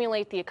to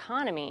stimulate the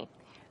economy,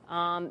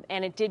 and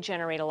it did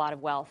generate a lot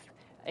of wealth.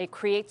 It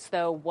creates,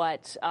 though,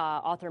 what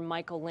author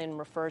Michael Lynn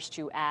refers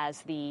to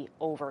as the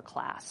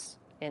overclass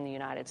in the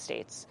United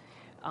States.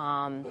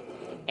 And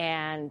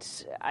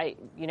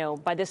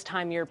by this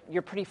time, you're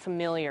pretty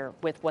familiar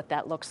with what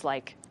that looks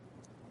like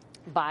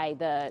by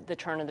the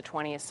turn of the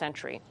 20th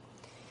century.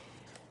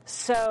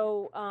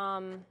 So,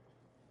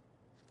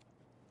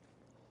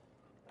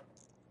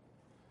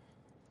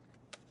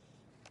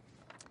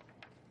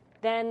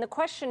 then the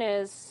question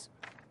is,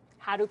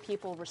 how do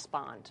people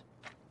respond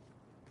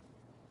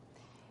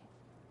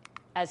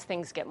as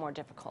things get more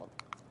difficult?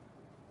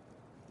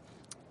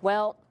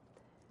 Well,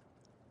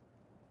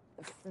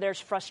 there's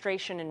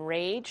frustration and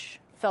rage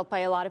felt by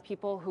a lot of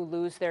people who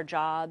lose their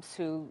jobs,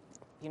 who,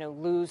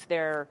 lose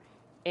their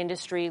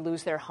industry,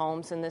 lose their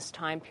homes in this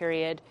time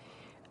period.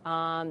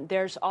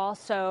 There's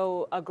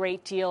also a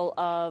great deal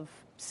of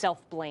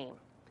self-blame.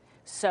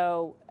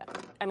 So,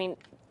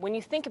 when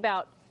you think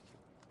about,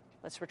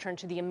 let's return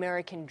to the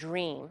American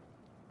dream,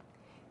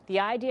 the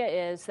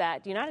idea is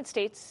that the United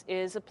States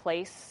is a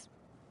place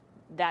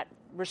that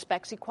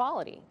respects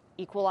equality,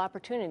 equal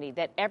opportunity,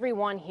 that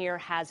everyone here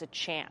has a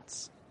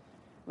chance.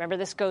 Remember,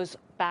 this goes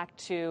back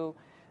to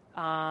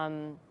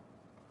the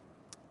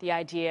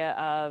idea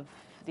of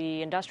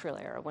the industrial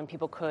era, when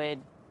people could,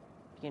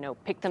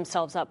 pick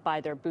themselves up by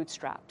their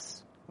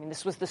bootstraps.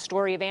 This was the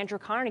story of Andrew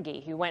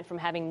Carnegie, who went from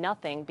having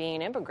nothing, being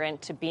an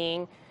immigrant, to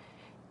being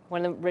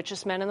one of the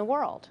richest men in the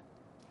world.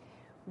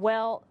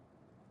 Well,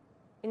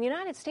 in the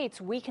United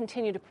States, we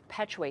continue to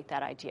perpetuate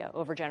that idea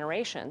over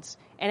generations.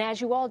 And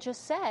as you all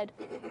just said,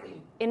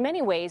 in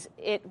many ways,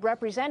 it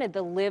represented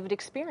the lived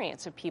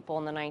experience of people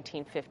in the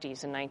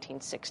 1950s and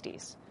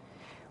 1960s.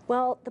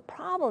 Well, the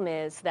problem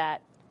is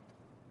that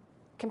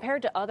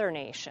compared to other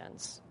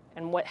nations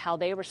and how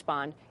they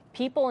respond,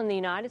 people in the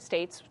United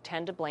States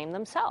tend to blame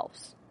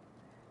themselves.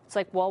 It's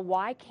like, well,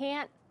 why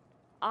can't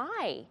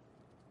I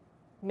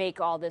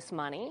make all this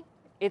money?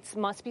 It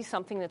must be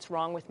something that's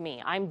wrong with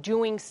me. I'm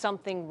doing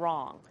something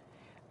wrong.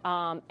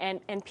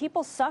 And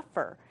people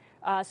suffer.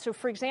 So,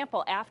 for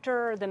example,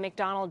 after the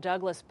McDonnell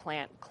Douglas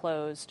plant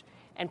closed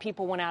and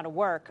people went out of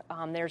work,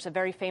 there's a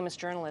very famous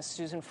journalist,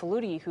 Susan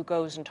Faludi, who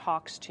goes and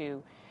talks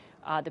to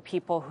the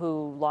people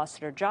who lost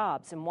their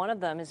jobs. And one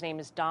of them, his name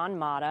is Don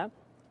Mata.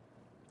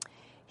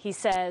 He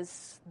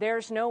says,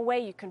 there's no way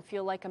you can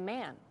feel like a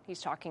man.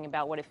 He's talking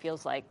about what it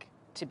feels like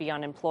to be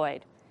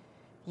unemployed.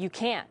 You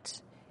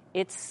can't.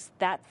 It's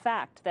that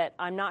fact that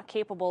I'm not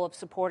capable of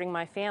supporting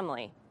my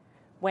family.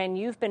 When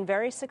you've been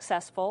very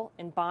successful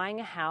in buying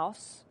a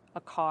house,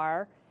 a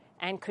car,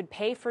 and could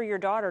pay for your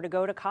daughter to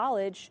go to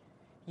college,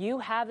 you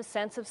have a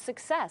sense of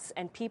success,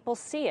 and people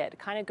see it. It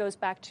kind of goes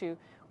back to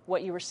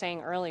what you were saying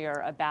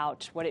earlier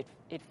about what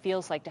it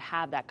feels like to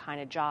have that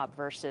kind of job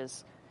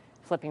versus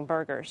flipping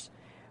burgers.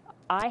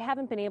 I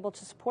haven't been able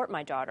to support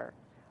my daughter.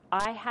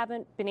 I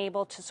haven't been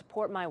able to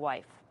support my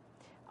wife.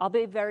 I'll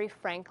be very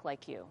frank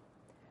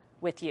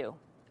with you.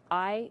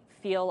 I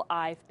feel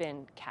I've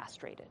been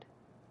castrated.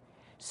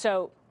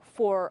 So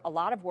for a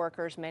lot of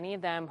workers, many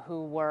of them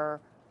who were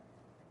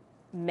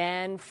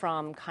men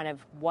from kind of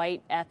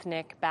white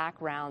ethnic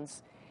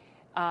backgrounds,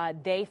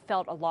 they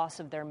felt a loss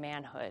of their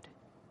manhood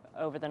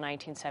over the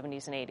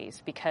 1970s and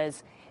 80s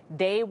because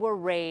they were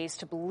raised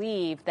to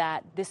believe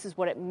that this is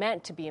what it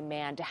meant to be a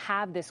man, to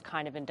have this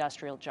kind of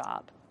industrial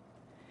job.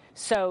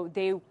 So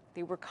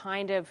they were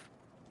kind of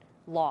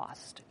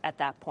lost at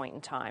that point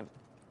in time.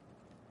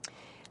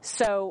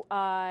 So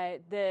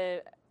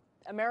the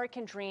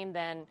American dream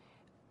then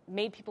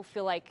made people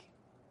feel like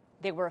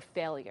they were a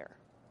failure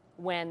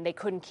when they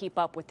couldn't keep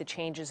up with the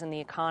changes in the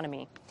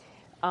economy.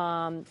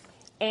 And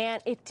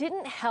it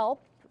didn't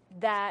help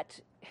that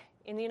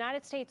in the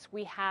United States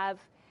we have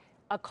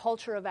a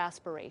culture of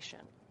aspiration.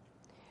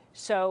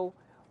 So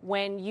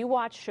when you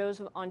watch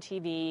shows on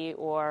TV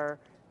or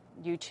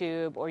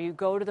YouTube or you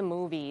go to the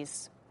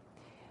movies,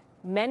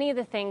 many of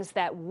the things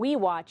that we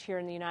watch here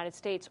in the United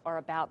States are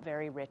about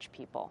very rich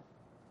people.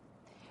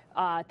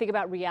 Think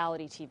about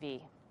reality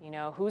TV. You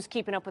know, who's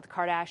keeping up with the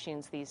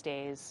Kardashians these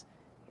days?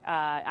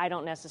 I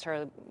don't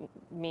necessarily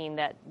mean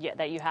that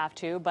you have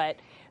to, but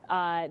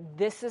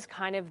this is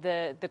kind of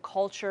the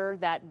culture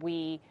that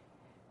we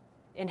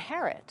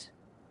inherit.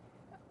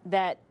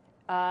 That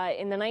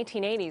in the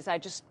 1980s, I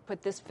just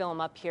put this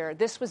film up here.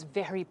 This was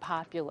very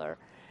popular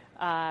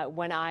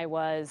when I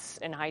was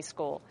in high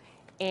school.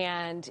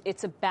 And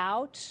it's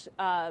about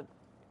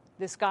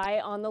this guy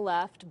on the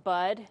left,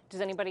 Bud.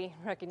 Does anybody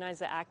recognize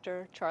the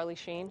actor, Charlie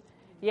Sheen?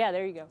 Yeah,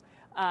 there you go.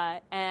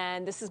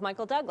 And this is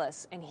Michael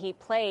Douglas, and he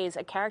plays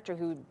a character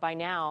who, by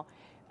now,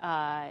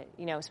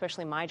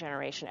 especially my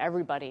generation,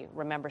 everybody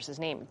remembers his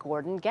name,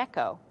 Gordon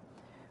Gekko.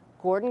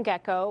 Gordon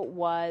Gekko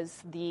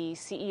was the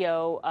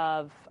CEO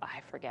of,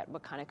 I forget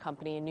what kind of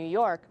company in New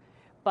York,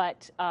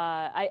 but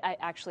I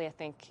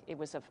think it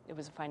was a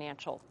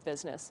financial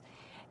business.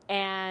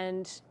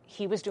 And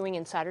he was doing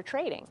insider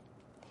trading.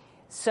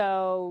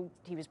 So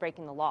he was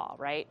breaking the law,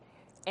 right?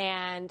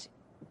 And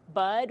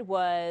Bud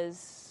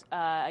was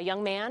a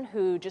young man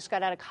who just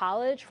got out of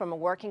college from a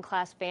working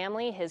class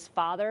family. His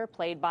father,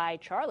 played by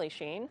Charlie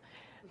Sheen,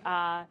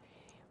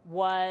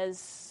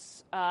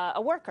 was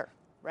a worker,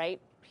 right?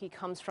 He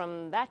comes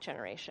from that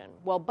generation.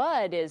 Well,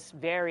 Bud is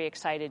very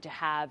excited to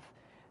have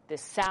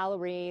this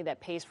salary that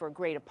pays for a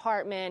great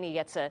apartment. He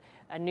gets a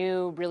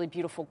new, really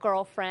beautiful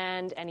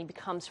girlfriend, and he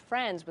becomes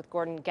friends with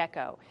Gordon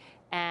Gekko.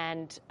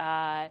 And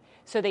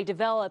so they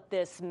develop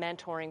this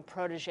mentoring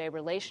protege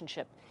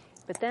relationship.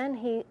 But then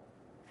he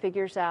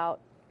figures out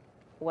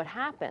what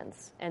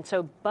happens. And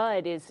so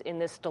Bud is in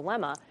this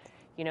dilemma.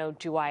 You know,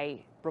 do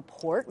I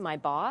report my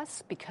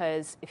boss?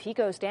 Because if he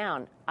goes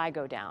down, I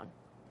go down.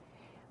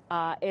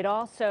 It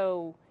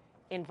also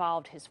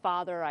involved his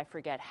father, I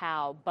forget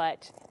how,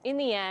 but in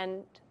the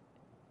end,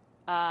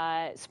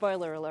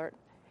 spoiler alert,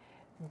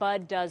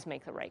 Bud does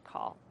make the right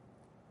call.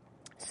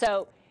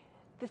 So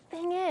the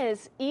thing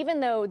is,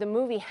 even though the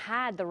movie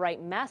had the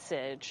right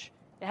message,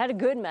 it had a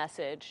good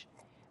message,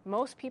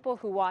 most people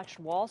who watched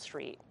Wall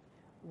Street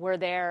were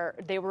there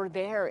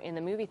in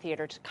the movie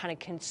theater to kind of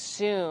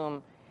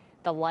consume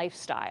the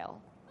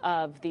lifestyle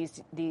of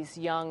these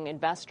young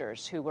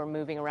investors who were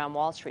moving around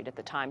Wall Street at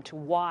the time, to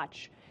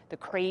watch the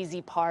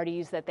crazy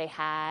parties that they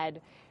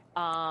had,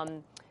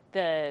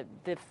 the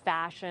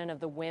fashion of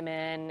the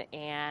women,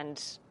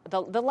 and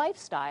the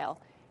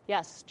lifestyle.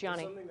 Yes,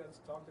 Johnny. Something that's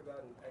talked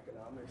about in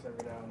economics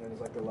every now and then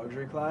is like the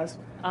luxury class,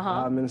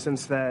 in the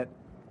sense that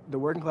the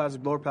working class,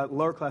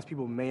 lower class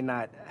people may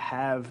not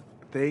have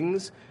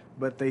things,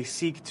 but they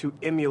seek to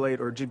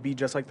emulate or be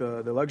just like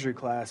the luxury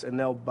class, and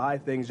they'll buy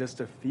things just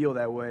to feel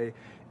that way,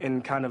 in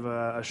kind of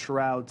a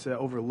shroud to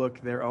overlook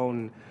their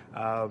own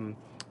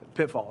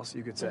pitfalls,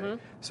 you could say.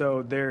 Mm-hmm.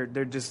 So their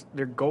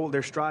goal is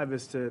to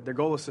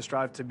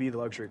strive to be the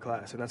luxury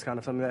class, and that's kind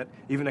of something that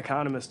even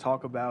economists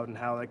talk about, and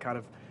how that kind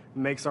of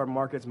makes our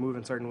markets move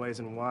in certain ways,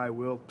 and why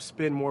we'll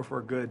spend more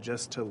for good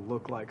just to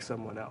look like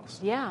someone else.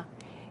 Yeah.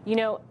 You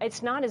know,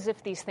 it's not as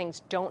if these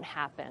things don't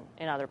happen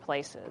in other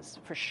places,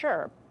 for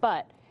sure,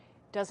 but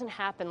it doesn't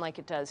happen like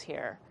it does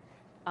here.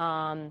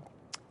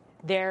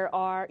 There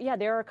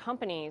are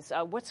companies.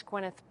 What's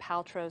Gwyneth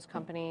Paltrow's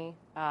company?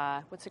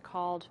 What's it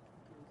called?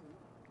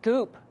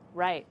 Goop,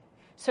 right.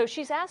 So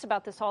she's asked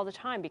about this all the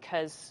time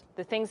because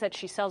the things that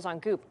she sells on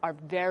Goop are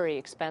very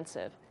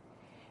expensive.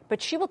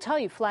 But she will tell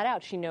you flat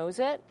out, she knows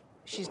it.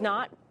 She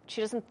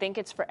doesn't think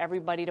it's for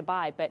everybody to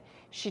buy, but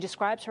she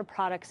describes her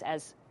products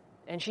as,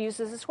 and she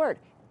uses this word,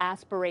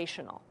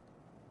 aspirational,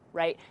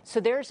 right? So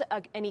there's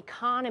an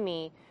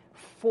economy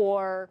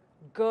for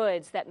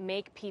goods that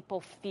make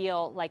people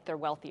feel like they're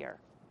wealthier.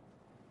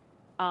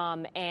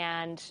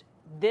 And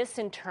this,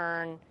 in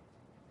turn,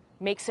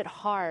 makes it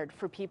hard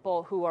for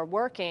people who are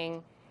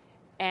working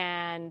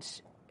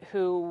and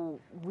who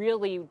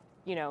really,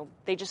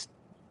 they just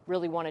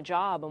really want a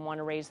job and want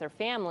to raise their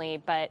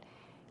family. But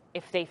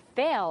if they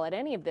fail at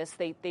any of this,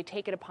 they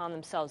take it upon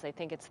themselves. They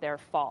think it's their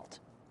fault.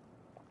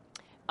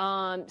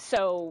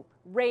 So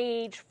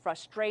rage,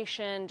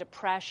 frustration,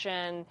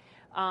 depression,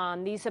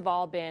 these have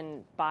all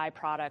been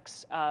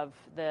byproducts of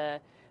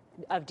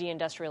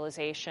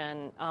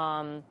deindustrialization.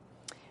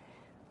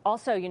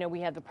 Also, we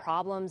had the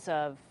problems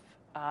of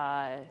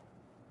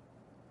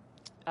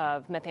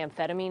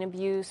methamphetamine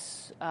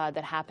abuse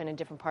that happen in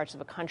different parts of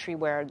the country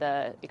where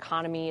the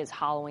economy is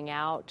hollowing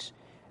out.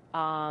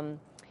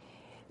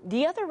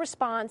 The other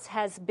response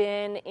has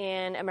been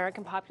in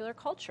American popular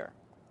culture,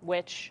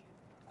 which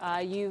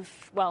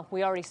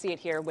we already see it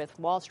here with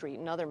Wall Street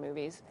and other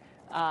movies,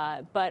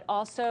 but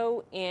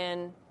also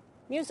in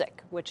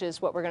music, which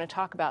is what we're going to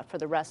talk about for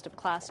the rest of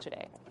class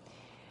today.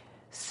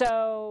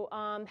 So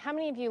how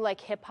many of you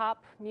like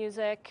hip-hop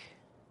music?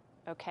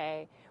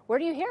 Okay. Where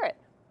do you hear it?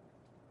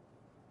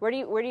 Where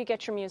do you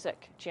get your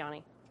music,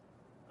 Gianni?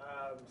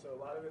 So a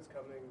lot of it's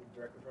coming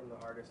directly from the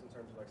artists in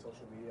terms of like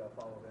social media. I'll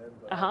follow them,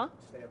 but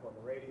stay up on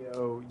the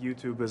radio.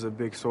 YouTube is a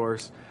big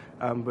source,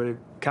 but it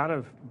kind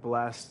of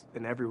blasts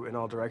in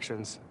all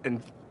directions in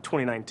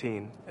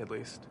 2019 at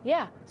least.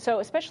 Yeah. So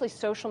especially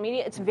social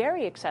media, it's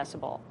very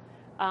accessible.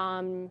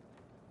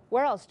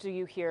 Where else do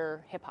you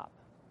hear hip hop?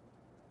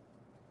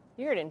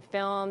 You hear it in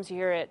films. You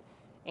hear it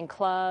in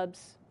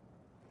clubs.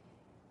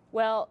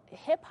 Well,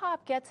 hip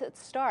hop gets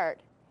its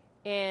start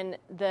in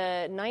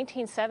the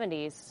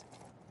 1970s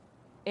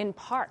in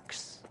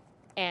parks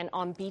and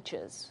on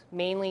beaches,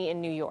 mainly in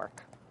New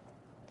York.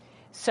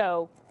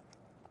 So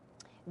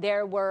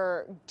there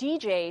were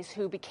DJs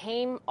who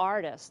became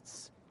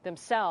artists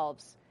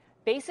themselves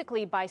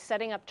basically by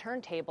setting up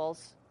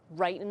turntables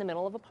right in the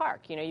middle of a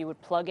park. You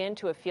would plug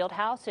into a field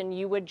house and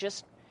you would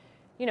just,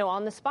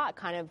 on the spot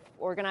kind of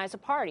organize a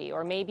party.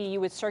 Or maybe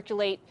you would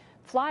circulate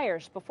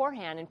flyers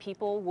beforehand and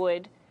people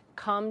would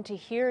come to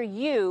hear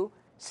you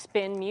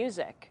spin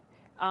music.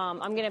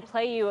 I'm going to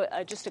play you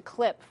just a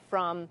clip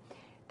from,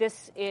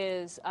 this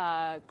is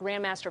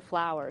Grandmaster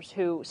Flowers,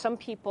 who some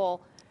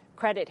people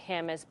credit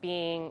him as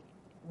being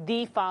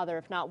the father,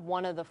 if not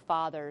one of the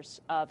fathers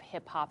of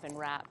hip-hop and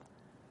rap.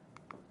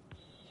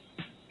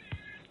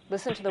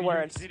 Listen to the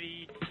words.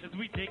 City, as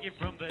we take it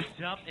from the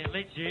top and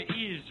let your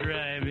ears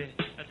drive it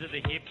until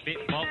the hip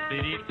bit bump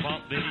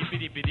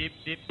bitty dip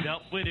dip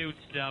top without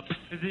stop.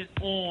 Is it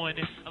on?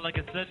 I like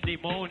a Sunday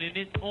morning,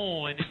 it's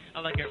on.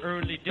 I like an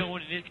early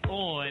dawn, and it's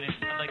on.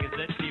 I like a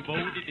Sunday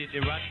morning, and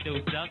the rock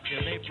don't stop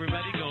till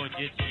everybody going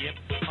get hip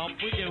up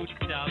without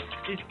stop.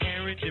 It's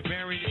Aaron the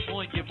Baron, it's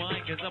on your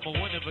mind, cause I'm a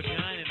one of a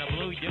kind and I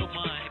blow your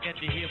mind. I got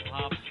the hip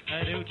hop,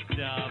 I don't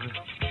stop.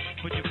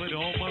 Put your foot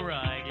on my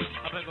rag.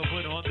 I bet my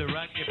foot on the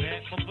rock. You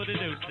pat my foot and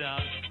don't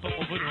stop. Put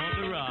my foot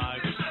on the rock.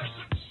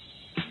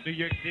 New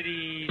York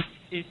City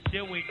is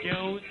so and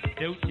goes.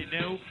 Don't you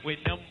know we're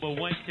number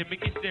one to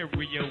make it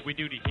stereo. We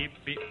do the hip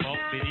bit bump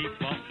bitty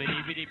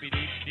bitty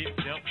dip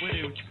dip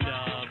we don't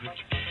stop.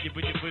 You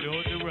put your foot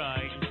on the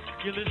rock.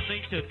 You're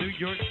listening to New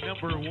York's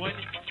number one,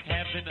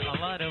 having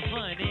a lot of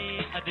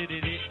money. I did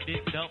it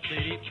dip dump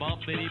bitty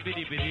bump bitty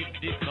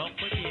dip bump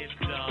again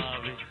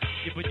stop.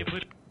 You put your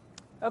foot.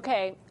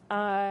 Okay,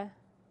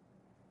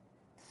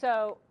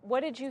 so what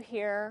did you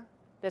hear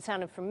that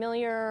sounded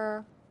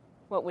familiar?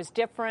 What was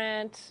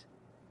different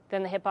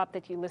than the hip-hop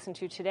that you listen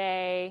to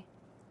today?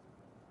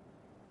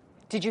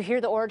 Did you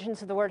hear the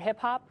origins of the word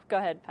hip-hop? Go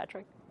ahead,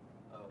 Patrick.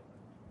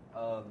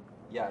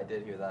 Yeah, I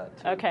did hear that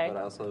too. Okay. But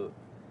I also,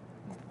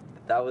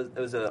 it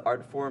was an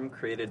art form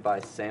created by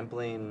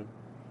sampling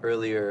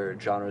earlier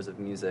genres of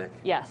music.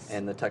 Yes.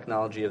 And the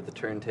technology of the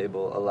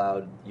turntable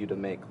allowed you to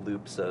make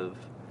loops of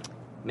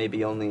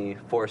maybe only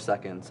 4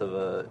 seconds of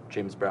a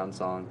James Brown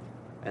song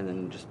and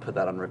then just put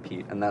that on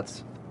repeat. And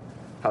that's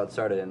how it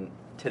started. And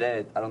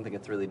today, I don't think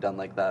it's really done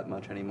like that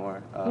much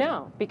anymore.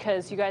 No,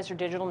 because you guys are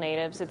digital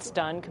natives. It's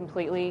done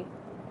completely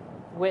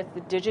with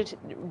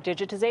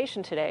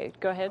digitization today.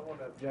 Go ahead. I want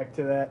to object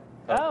to that.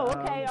 Oh,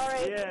 okay, all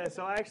right. Yeah,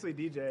 so I actually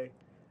DJ.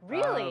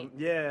 Really?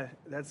 Yeah,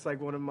 that's like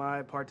one of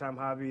my part-time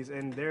hobbies,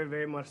 and there are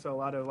very much so a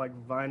lot of like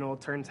vinyl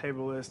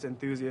turntablist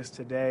enthusiasts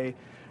today,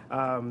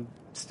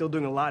 still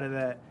doing a lot of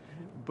that.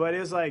 But it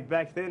was like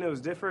back then it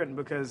was different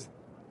because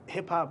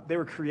hip-hop, they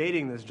were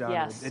creating this genre.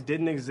 Yes. It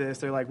didn't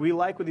exist. They're like, we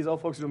like what these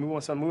old folks are doing. We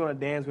want something. We want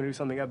to dance. We want to do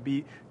something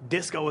upbeat.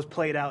 Disco is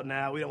played out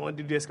now. We don't want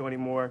to do disco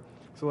anymore.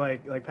 So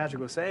like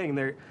Patrick was saying,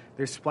 they're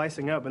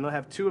splicing up, and they'll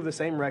have two of the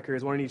same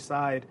records, one on each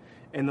side,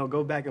 and they'll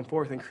go back and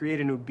forth and create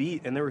a new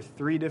beat. And there were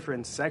 3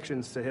 different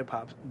sections to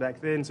hip-hop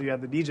back then. So you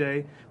had the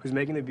DJ who's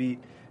making the beat.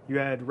 You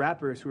had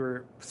rappers who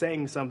were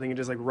saying something and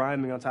just like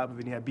rhyming on top of it.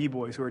 And you had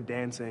b-boys who were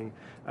dancing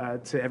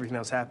to everything that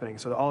was happening.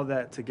 So all of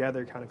that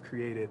together kind of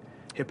created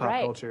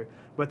hip-hop culture.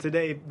 But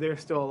today, there's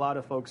still a lot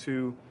of folks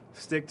who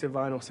stick to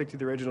vinyl, stick to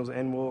the originals,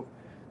 and will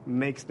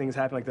make things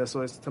happen like this. So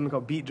there's something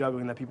called beat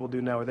juggling that people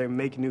do now, where they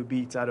make new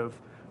beats out of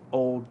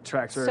old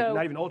tracks, or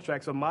not even old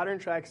tracks. So modern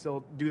tracks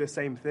still do the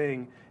same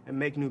thing and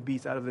make new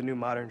beats out of the new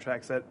modern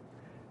tracks, that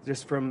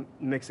just from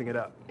mixing it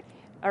up.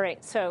 All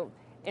right, so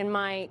in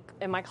my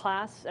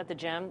class at the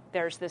gym,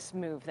 there's this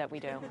move that we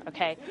do,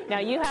 okay? Now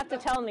you have to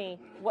tell me,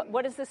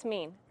 what does this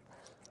mean?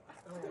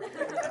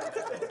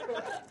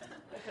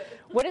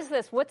 What is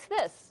this? What's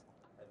this?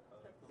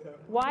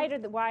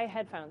 Why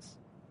headphones?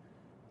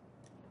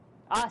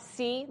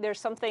 See, there's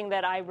something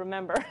that I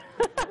remember.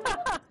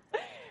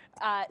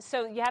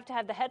 so you have to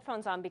have the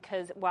headphones on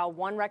because while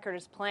one record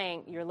is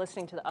playing, you're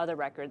listening to the other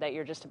record that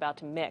you're just about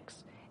to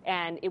mix.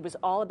 And it was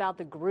all about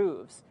the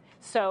grooves.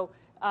 So,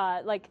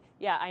 I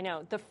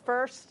know.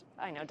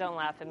 Don't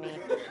laugh at me.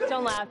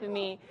 Don't laugh at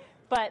me.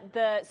 But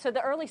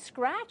the early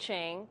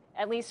scratching,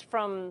 at least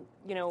from,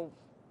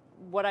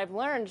 what I've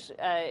learned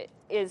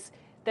is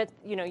that,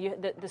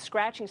 the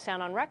scratching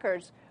sound on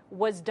records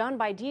was done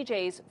by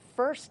DJs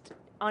first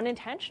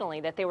unintentionally,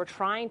 that they were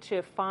trying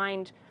to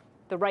find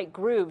the right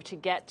groove to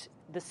get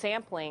the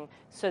sampling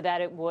so that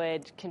it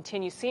would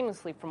continue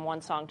seamlessly from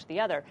one song to the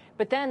other.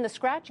 But then the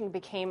scratching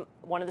became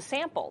one of the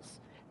samples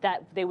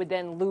that they would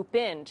then loop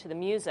into the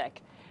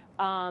music.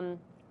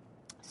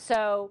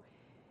 So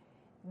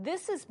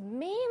this is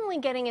mainly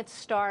getting its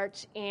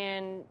start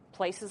in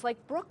places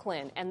like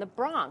Brooklyn and the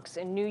Bronx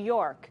in New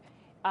York.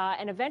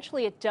 And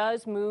eventually it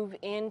does move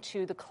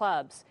into the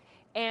clubs.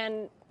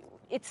 And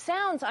it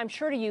sounds, I'm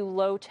sure to you,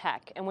 low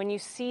tech. And when you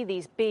see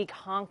these big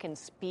honking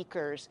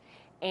speakers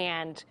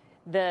and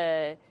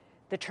the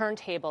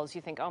turntables,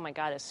 you think, oh my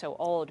God, it's so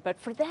old. But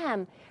for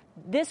them,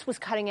 this was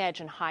cutting edge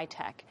and high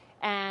tech.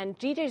 And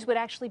DJs would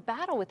actually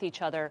battle with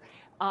each other.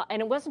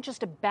 And it wasn't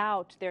just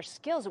about their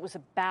skills, it was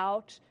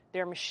about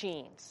their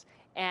machines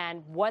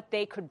and what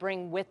they could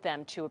bring with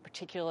them to a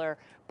particular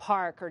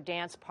park or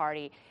dance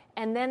party.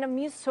 And then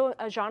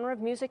a genre of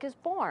music is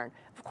born.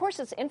 Of course,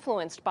 it's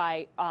influenced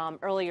by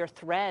earlier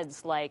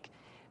threads like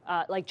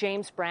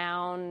James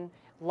Brown,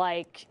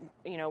 like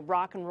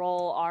rock and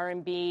roll,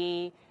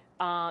 R&B,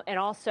 and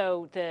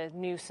also the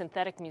new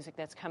synthetic music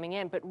that's coming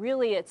in. But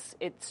really, it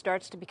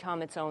starts to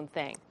become its own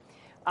thing.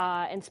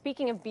 And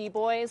speaking of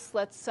b-boys,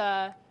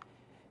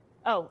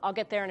 I'll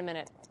get there in a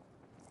minute.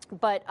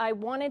 But I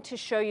wanted to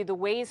show you the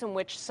ways in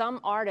which some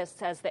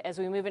artists, as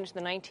we move into the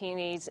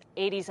 1980s,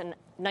 80s, and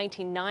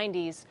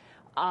 1990s,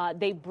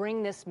 they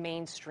bring this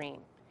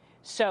mainstream.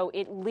 So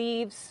it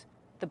leaves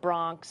the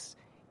Bronx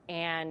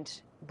and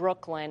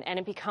Brooklyn, and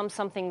it becomes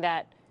something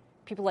that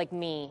people like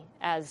me,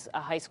 as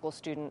a high school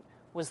student,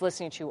 was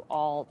listening to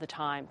all the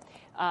time.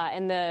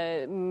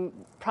 And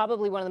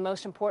probably one of the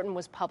most important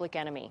was Public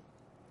Enemy.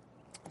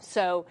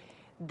 So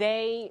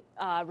they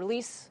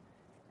release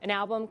an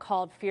album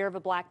called Fear of a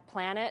Black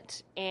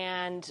Planet,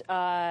 and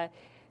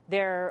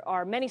there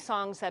are many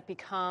songs that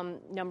become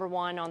number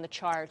one on the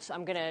charts.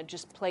 I'm going to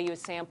just play you a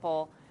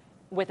sample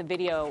with a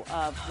video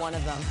of one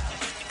of them.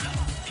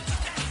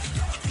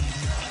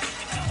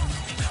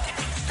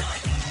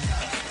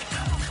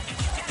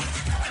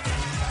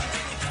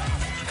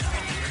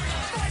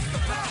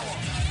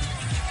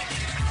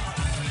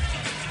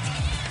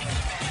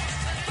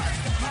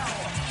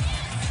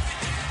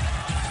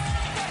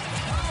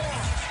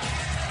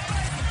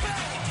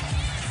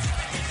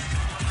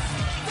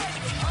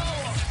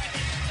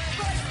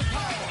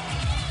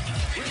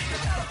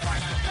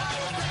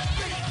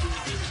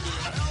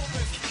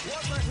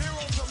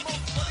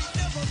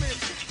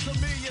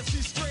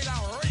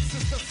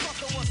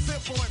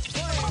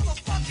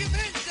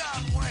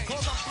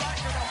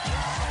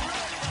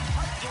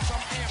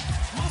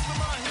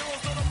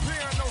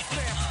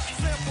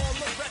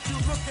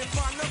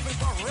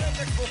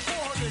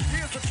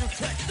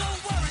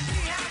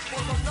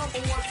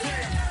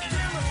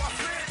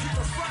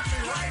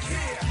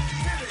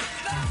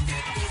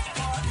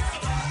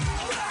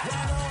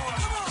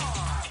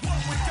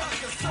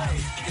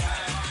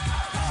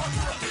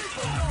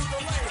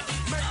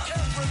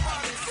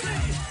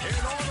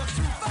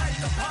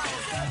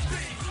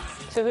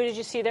 So who did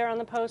you see there on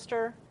the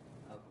poster?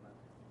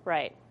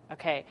 Right.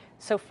 Okay.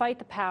 So Fight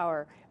the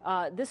Power.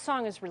 This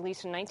song is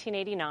released in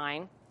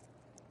 1989.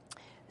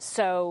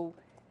 So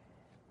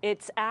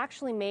it's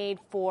actually made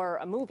for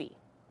a movie.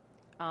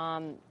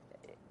 The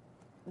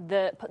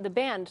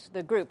band,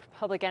 the group,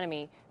 Public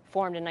Enemy,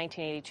 formed in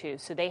 1982.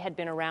 So they had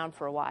been around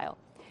for a while.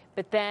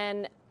 But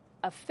then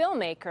a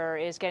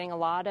filmmaker is getting a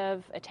lot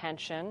of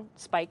attention,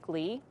 Spike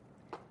Lee,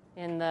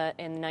 in the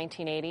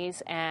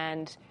 1980s,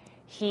 and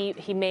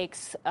he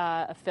makes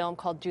a film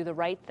called Do the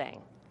Right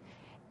Thing.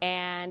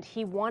 And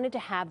he wanted to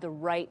have the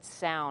right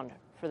sound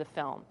for the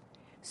film.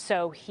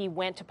 So he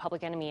went to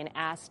Public Enemy and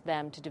asked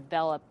them to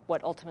develop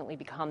what ultimately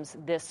becomes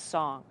this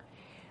song.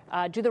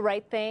 Do the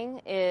Right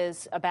Thing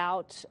is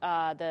about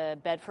the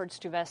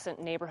Bedford-Stuyvesant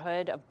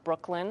neighborhood of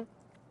Brooklyn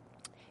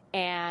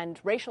and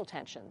racial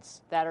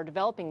tensions that are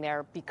developing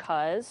there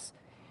because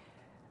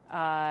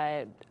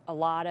a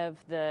lot of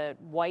the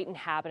white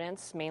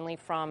inhabitants, mainly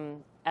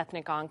from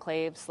ethnic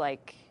enclaves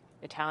like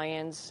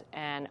Italians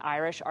and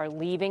Irish, are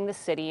leaving the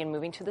city and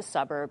moving to the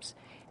suburbs,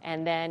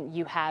 and then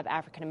you have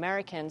African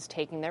Americans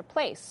taking their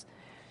place.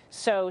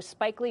 So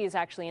Spike Lee is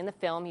actually in the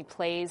film. He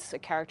plays a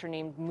character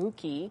named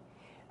Mookie,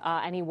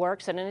 and he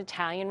works at an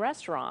Italian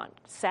restaurant,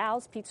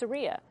 Sal's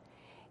Pizzeria.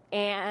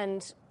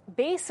 And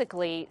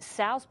basically,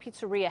 Sal's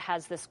Pizzeria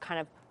has this kind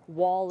of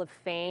wall of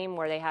fame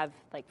where they have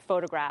like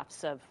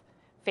photographs of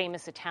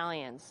famous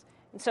Italians.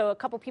 And so a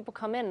couple people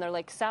come in and they're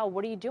like, Sal,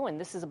 what are you doing?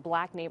 This is a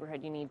black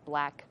neighborhood. You need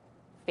black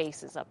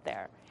faces up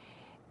there.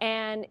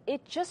 And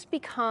it just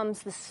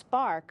becomes the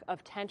spark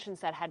of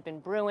tensions that had been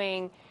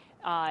brewing.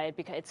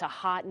 It's a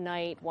hot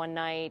night, one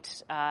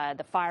night,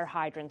 the fire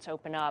hydrants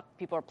open up,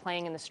 people are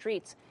playing in the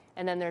streets,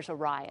 and then there's a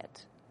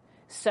riot.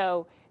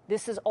 So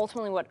this is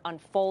ultimately what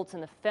unfolds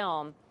in the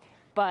film,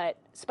 but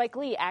Spike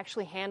Lee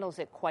actually handles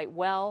it quite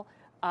well.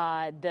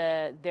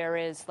 There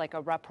is like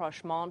a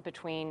rapprochement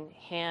between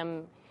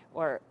him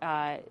or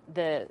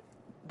the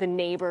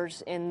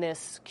neighbors in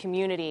this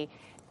community,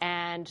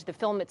 and the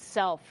film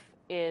itself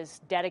is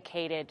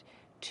dedicated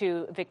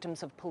to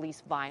victims of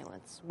police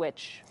violence,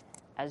 which,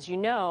 as you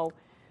know,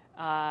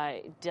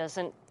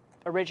 doesn't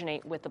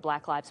originate with the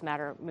Black Lives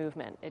Matter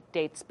movement. It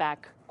dates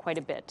back quite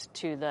a bit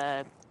to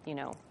the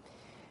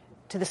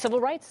civil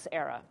rights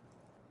era.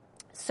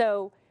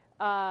 So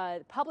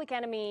Public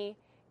Enemy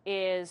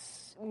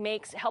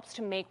helps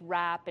to make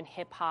rap and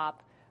hip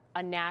hop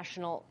a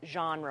national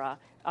genre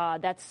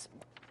that's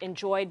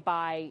enjoyed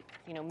by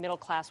middle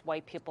class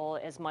white people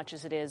as much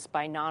as it is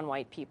by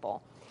non-white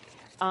people.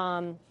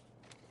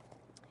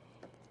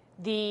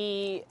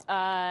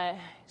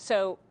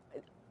 So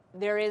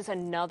there is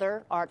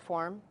another art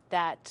form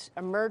that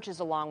emerges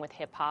along with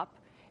hip hop,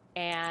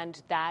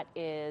 and that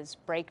is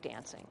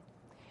breakdancing.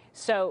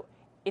 So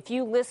if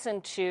you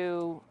listen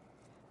to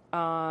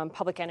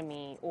Public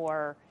Enemy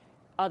or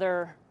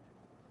other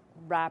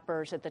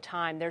rappers at the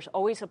time, there's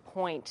always a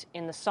point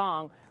in the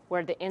song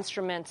where the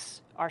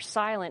instruments are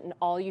silent and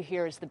all you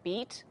hear is the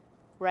beat,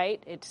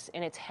 right? It's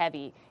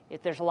heavy.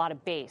 There's a lot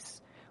of bass.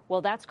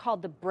 Well, that's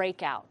called the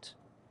breakout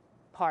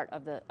part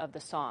of the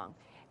song.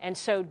 And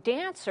so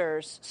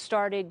dancers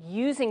started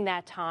using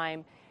that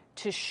time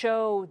to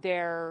show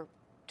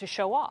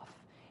off.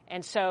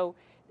 And so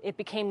it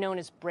became known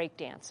as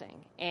breakdancing.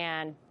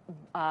 And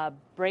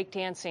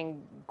breakdancing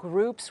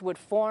groups would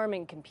form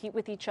and compete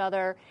with each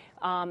other.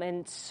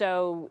 And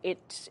so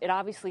it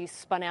obviously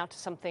spun out to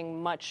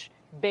something much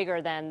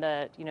bigger than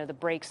the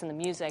breaks in the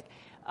music,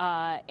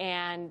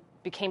 and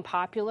became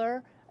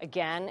popular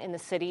again in the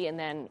city and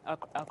then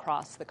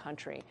across the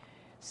country.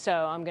 So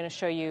I'm going to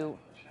show you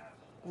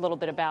a little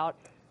bit about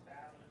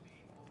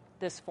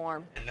this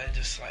form. And then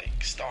just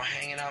start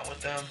hanging out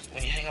with them.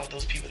 When you hang out with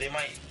those people, they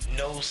might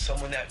know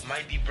someone that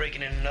might be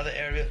breaking in another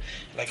area.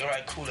 Like, all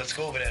right, cool, let's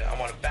go over there. I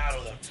want to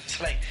battle them. It's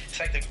like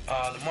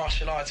the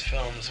martial arts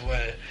films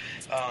where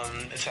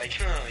it's like,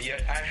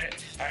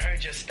 I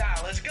heard your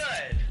style is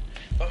good,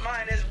 but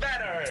mine is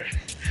better.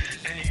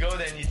 And you go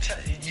there and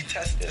you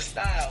test their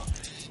style.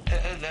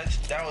 And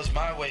that was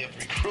my way of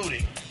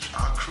recruiting.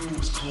 Our crew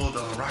was called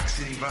Rock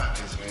City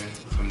Rockers, man,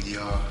 from the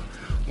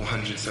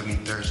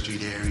 173rd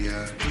Street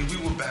area. We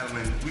were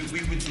battling. We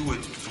would do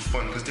it for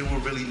fun because there were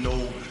really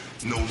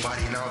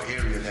nobody in our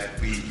area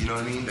that we, you know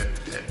what I mean, that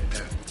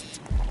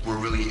were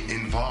really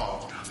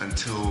involved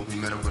until we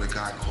met up with a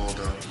guy called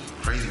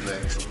Crazy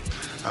Legs.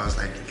 I was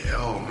like,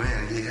 oh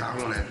man, yeah, I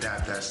want to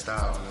adapt that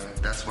style, man.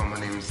 That's why my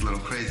name is Little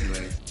Crazy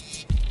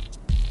Legs.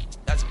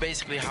 That's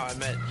basically how I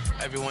met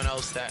everyone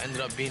else that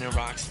ended up being in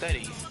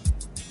Rocksteady.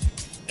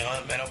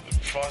 I met up with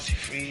Frosty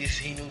Freeze.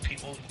 He knew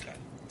people.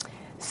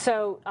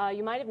 So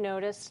you might have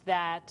noticed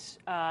that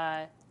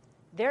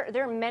there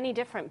are many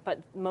different, but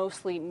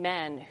mostly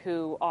men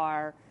who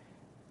are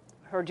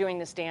doing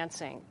this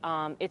dancing.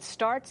 It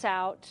starts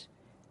out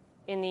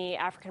in the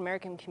African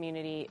American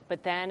community,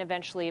 but then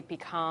eventually it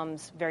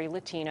becomes very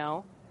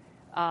Latino,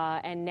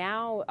 and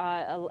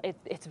now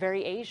it's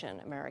very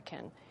Asian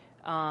American.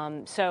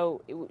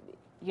 So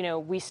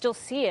we still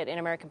see it in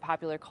American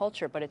popular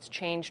culture, but it's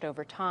changed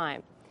over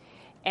time.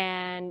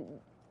 And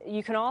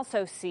you can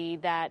also see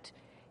that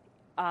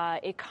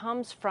it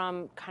comes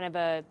from kind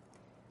of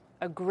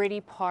a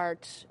gritty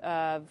part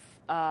of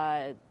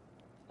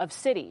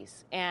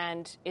cities,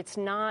 and it's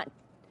not.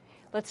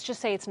 Let's just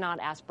say it's not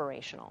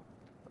aspirational,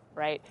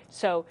 right?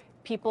 So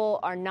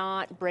people are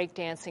not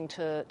breakdancing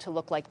to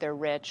look like they're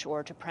rich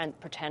or to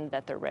pretend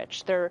that they're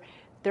rich. They're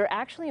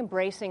actually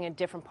embracing a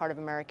different part of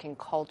American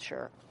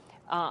culture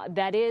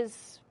that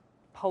is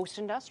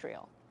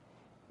post-industrial.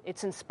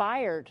 It's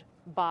inspired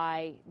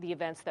by the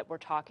events that we're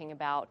talking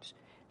about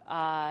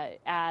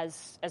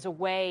as a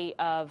way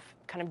of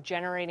kind of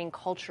generating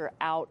culture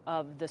out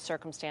of the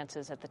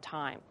circumstances at the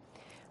time.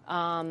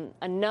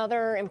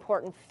 Another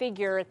important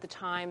figure at the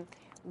time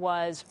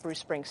was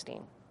Bruce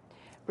Springsteen.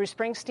 Bruce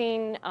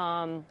Springsteen,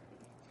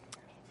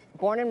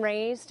 born and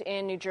raised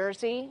in New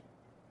Jersey,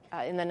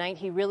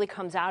 he really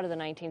comes out of the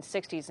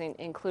 1960s,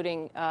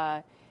 including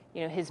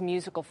his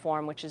musical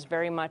form, which is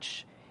very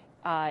much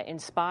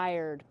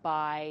inspired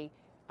by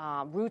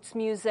roots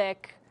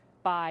music,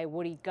 by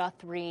Woody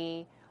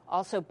Guthrie,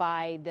 also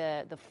by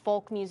the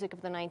folk music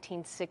of the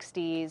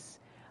 1960s.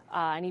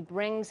 And he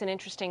brings an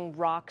interesting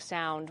rock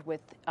sound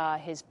with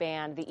his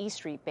band, the E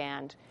Street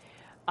Band.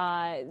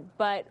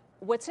 But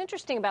what's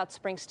interesting about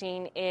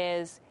Springsteen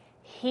is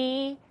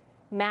he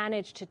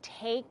managed to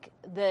take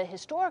the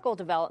historical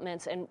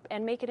developments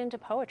and make it into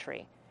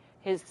poetry.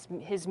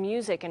 His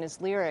music and his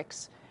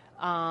lyrics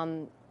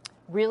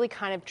really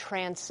kind of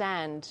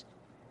transcend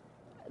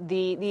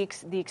the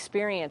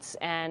experience,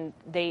 and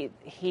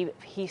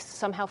he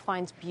somehow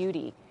finds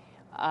beauty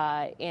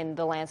in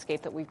the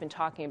landscape that we've been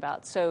talking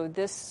about. So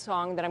this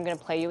song that I'm going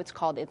to play you, it's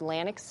called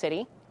Atlantic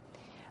City.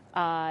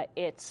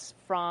 It's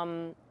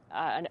from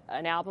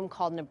an album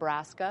called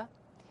Nebraska.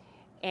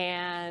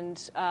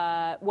 And,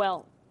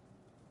 well,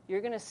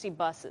 you're going to see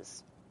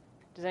buses.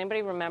 Does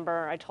anybody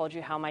remember I told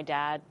you how my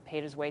dad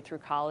paid his way through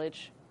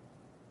college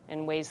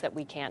in ways that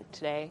we can't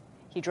today?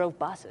 He drove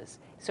buses.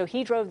 So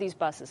he drove these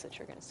buses that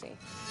you're going to see.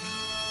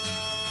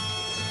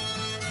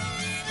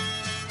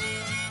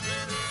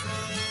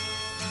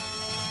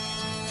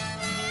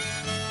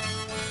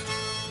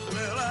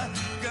 Well, I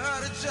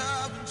got a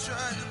job and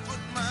tried to put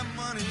my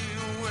money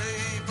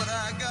away, but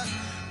I got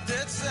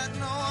debts that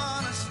no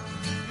honest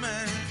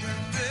man can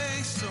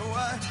pay. So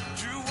I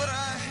drew what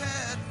I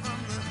had from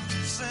the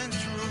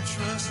Central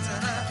Trust,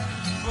 and I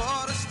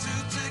bought us 2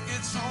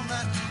 tickets on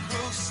that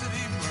Grove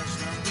City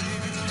bus. Now,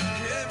 baby,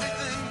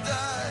 everything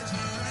dies.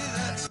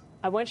 That's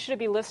I want you to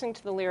be listening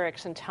to the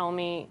lyrics and tell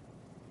me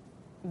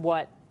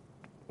what,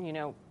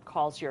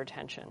 calls your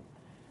attention.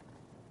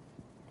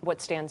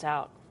 What stands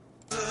out?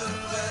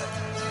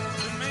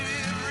 maybe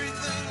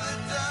everything that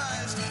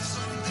dies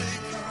someday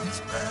comes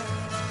back.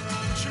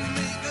 Put your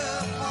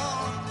makeup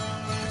on,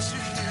 put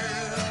your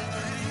hair up,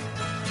 baby,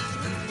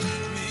 and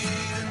meet me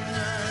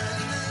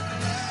tonight in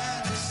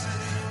Atlantic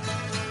City.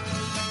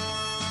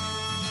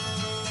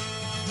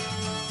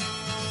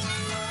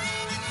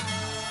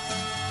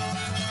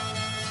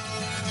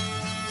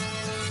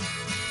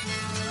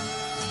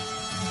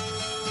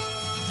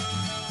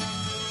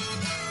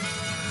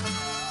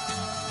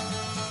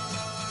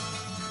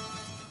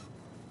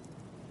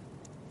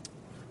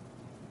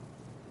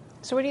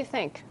 So what do you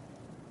think?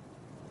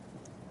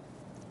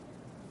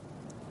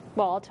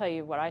 Well, I'll tell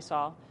you what I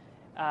saw,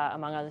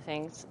 among other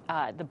things,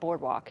 the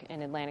boardwalk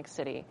in Atlantic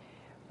City,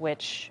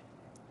 which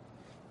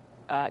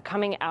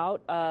coming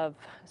out of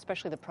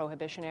especially the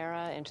Prohibition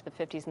era into the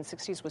 50s and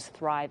 60s was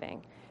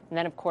thriving. And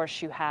then, of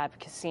course, you have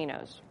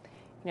casinos.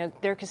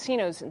 There are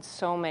casinos in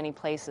so many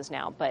places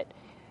now, but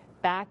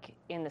back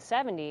in the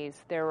 70s,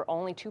 there were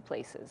only 2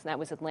 places, and that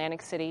was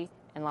Atlantic City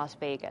and Las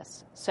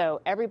Vegas. So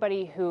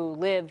everybody who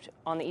lived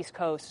on the East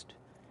Coast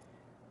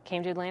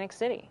came to Atlantic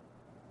City.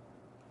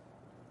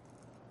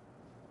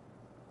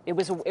 It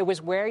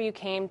was where you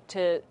came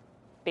to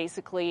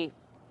basically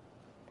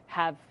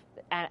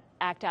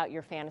act out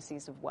your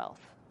fantasies of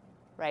wealth,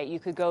 right? You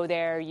could go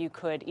there, you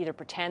could either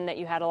pretend that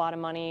you had a lot of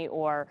money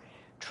or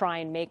try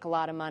and make a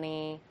lot of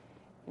money.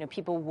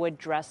 People would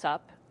dress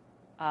up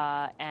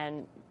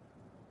and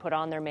put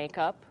on their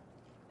makeup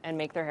and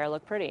make their hair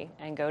look pretty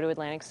and go to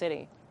Atlantic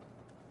City.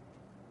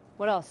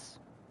 What else?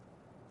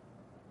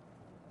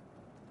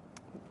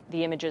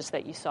 The images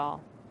that you saw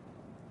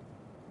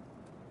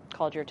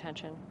called your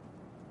attention.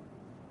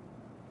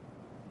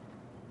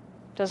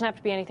 Doesn't have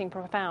to be anything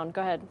profound.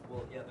 Go ahead.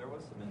 Well, yeah, there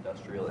was some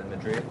industrial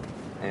imagery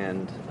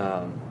and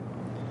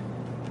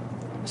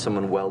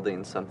someone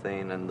welding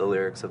something and the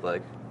lyrics of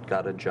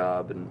got a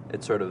job, and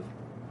it sort of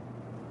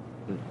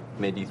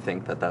made you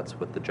think that that's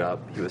what the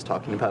job he was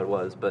talking about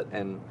was. But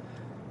and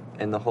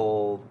the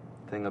whole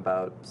thing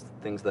about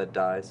things that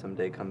die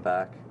someday come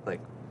back,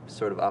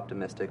 sort of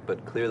optimistic,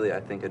 but clearly I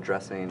think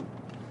addressing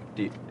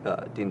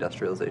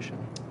deindustrialization.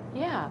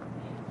 Yeah,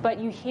 but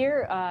you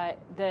hear I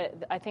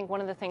think one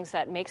of the things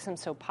that makes him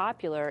so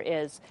popular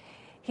is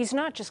he's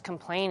not just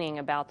complaining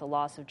about the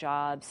loss of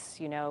jobs.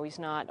 He's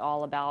not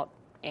all about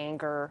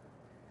anger.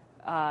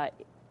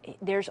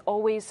 There's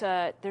always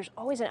an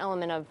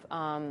element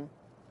of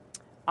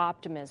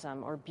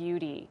optimism or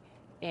beauty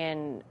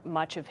in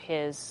much of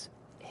his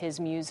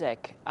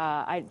music.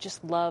 I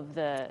just love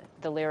the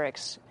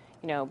lyrics.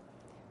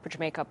 Put your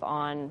makeup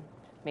on,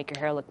 make your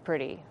hair look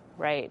pretty,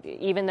 right?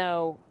 Even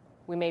though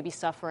we may be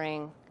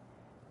suffering,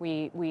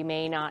 we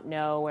may not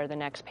know where the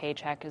next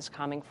paycheck is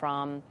coming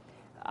from,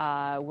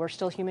 we're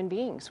still human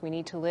beings. We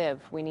need to live.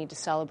 We need to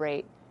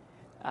celebrate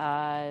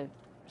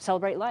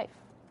life.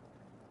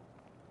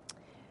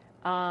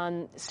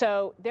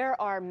 So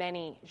there are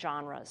many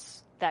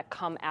genres that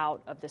come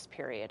out of this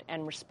period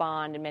and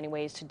respond in many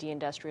ways to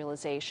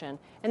deindustrialization,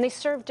 and they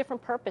serve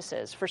different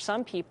purposes. For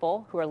some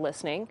people who are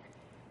listening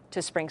to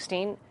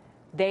Springsteen,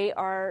 they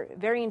are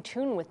very in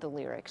tune with the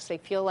lyrics. They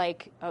feel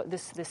like, oh,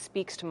 this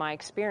speaks to my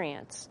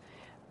experience.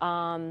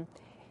 For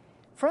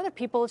other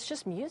people, it's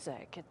just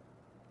music.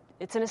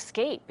 It's an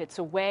escape. It's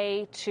a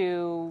way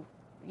to,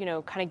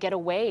 kind of get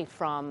away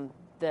from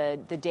the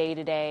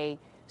day-to-day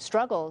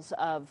struggles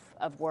of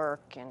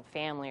work and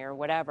family or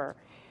whatever.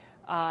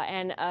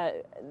 And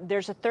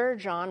there's a third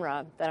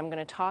genre that I'm going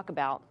to talk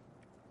about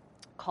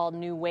called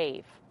New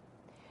Wave,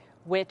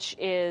 which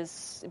it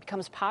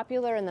becomes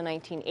popular in the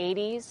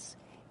 1980s.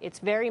 It's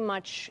very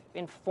much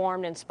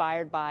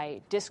inspired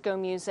by disco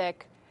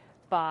music,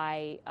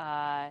 by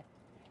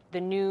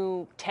the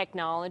new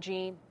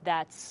technology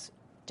that's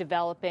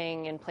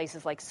developing in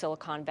places like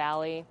Silicon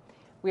Valley.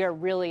 We are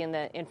really in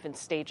the infant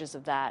stages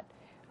of that.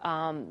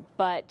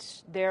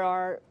 But there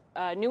are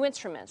new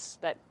instruments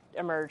that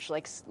emerge,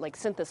 like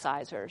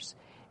synthesizers.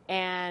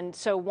 And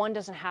so one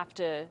doesn't have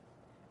to,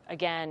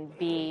 again,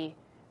 be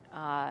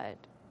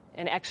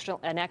an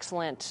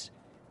excellent,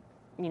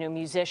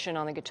 musician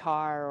on the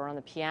guitar or on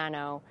the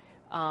piano,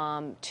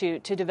 to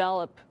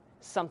develop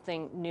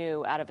something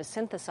new out of a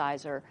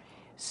synthesizer.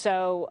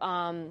 So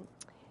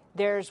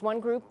there's one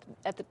group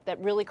that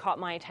really caught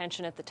my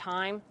attention at the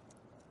time,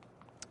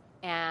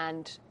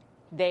 and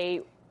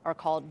they are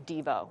called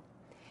Devo.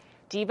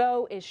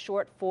 Devo is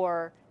short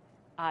for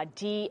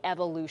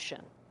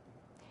de-evolution.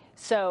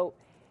 So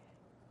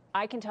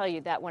I can tell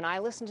you that when I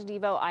listened to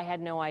Devo, I had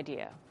no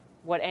idea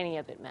what any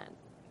of it meant.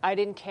 I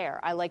didn't care.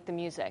 I liked the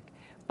music.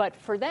 But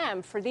for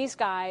these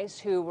guys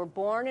who were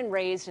born and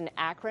raised in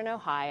Akron,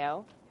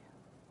 Ohio,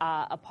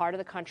 a part of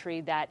the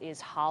country that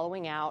is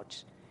hollowing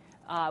out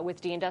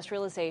with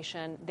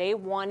deindustrialization, they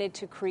wanted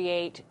to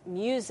create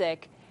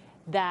music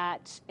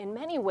that in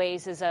many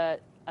ways is a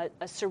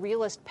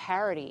surrealist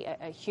parody,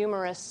 a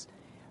humorous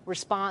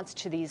response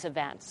to these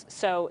events.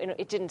 So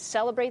it didn't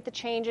celebrate the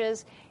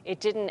changes. It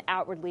didn't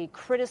outwardly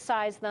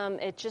criticize them.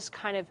 It just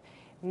kind of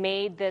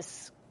made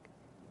this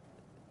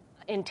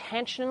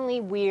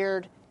intentionally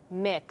weird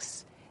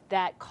mix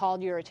that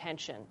called your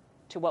attention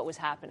to what was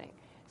happening.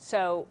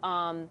 So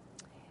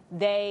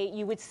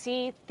you would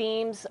see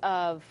themes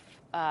of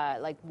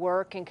like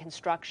work and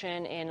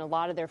construction in a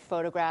lot of their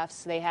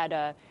photographs. They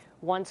had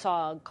one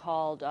song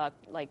called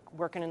like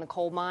Working in the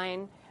Coal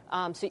Mine,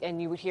 and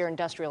you would hear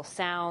industrial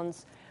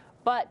sounds.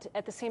 But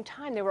at the same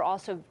time, they were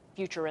also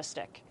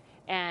futuristic.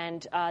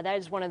 And that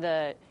is one of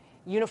the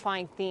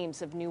unifying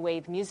themes of new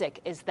wave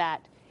music, is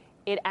that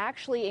it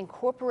actually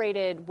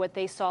incorporated what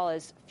they saw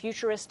as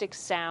futuristic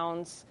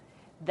sounds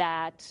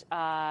that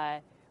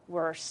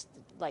were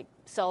like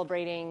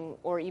celebrating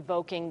or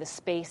evoking the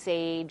space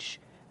age.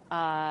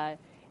 And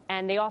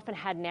they often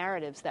had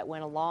narratives that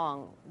went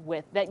along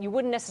with that you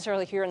wouldn't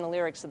necessarily hear in the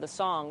lyrics of the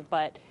song,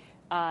 but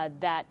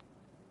that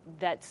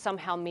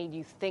somehow made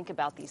you think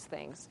about these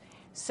things.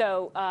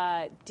 So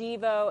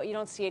Devo, you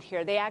don't see it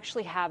here. They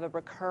actually have a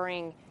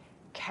recurring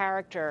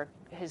character.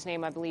 His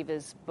name, I believe,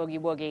 is Boogie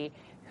Woogie,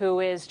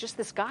 who is just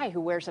this guy who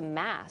wears a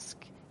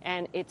mask.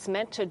 And it's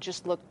meant to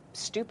just look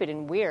stupid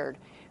and weird.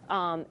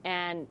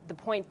 And the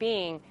point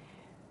being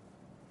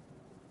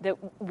that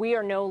we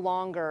are no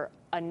longer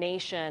a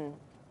nation,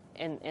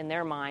 in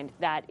their mind,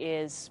 that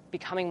is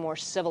becoming more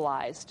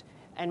civilized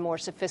and more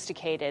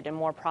sophisticated and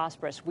more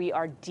prosperous. We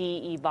are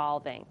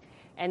de-evolving.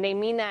 And they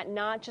mean that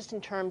not just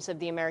in terms of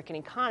the American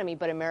economy,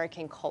 but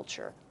American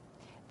culture,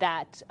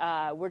 that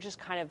we're just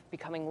kind of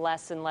becoming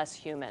less and less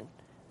human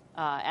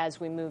as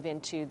we move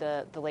into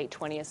the late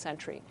 20th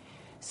century.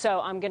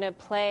 So I'm going to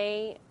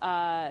play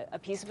a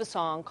piece of a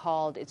song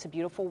called It's a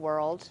Beautiful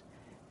World.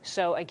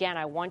 So again,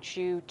 I want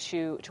you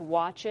to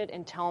watch it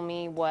and tell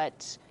me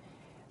what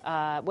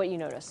you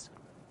notice.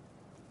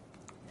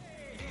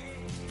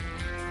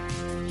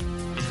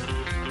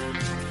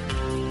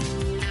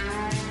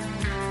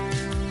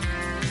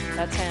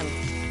 That's him.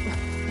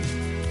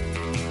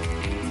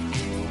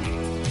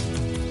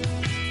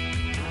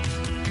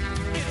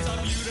 It's a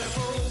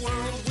beautiful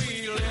world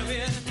we live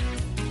in,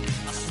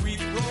 a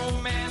sweet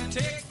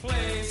romantic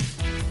place.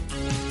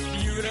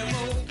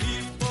 Beautiful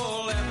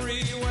people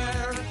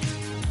everywhere,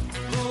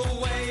 the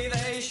way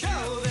they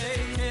show they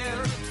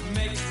care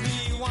makes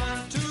me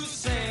want to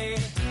say,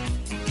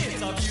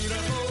 it's a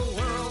beautiful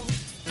world.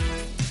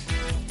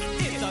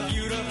 It's a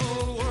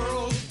beautiful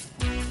world.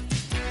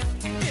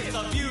 It's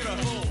a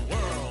beautiful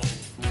world.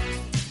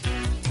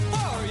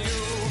 For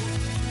you.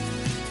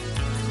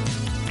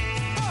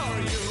 For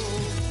you.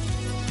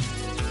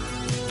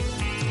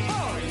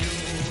 For you.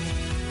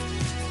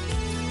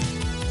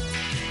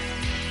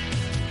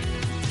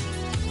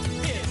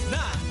 It's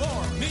not for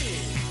me.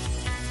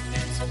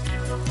 It's a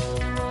beautiful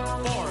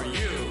world. For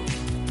you.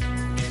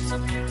 It's a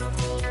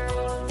beautiful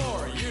world.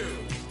 For you.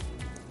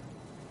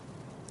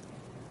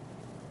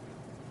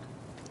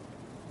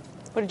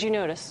 What did you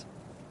notice?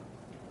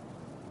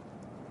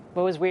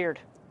 What was weird?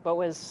 What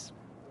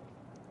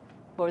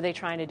were they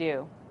trying to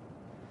do?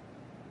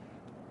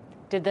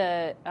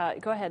 Go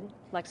ahead,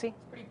 Lexi.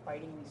 It's pretty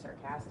bitingly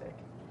sarcastic.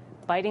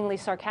 Bitingly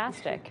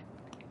sarcastic.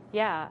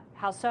 Yeah,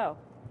 how so?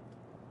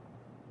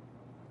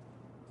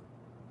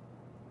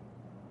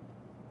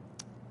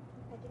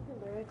 I think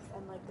the lyrics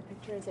and like the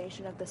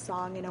picturization of the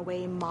song in a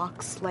way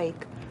mocks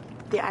like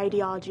the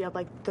ideology of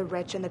like the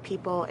rich and the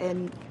people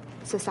in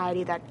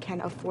society that can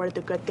afford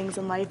the good things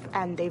in life,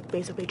 and they've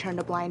basically turned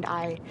a blind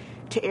eye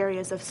to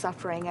areas of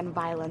suffering and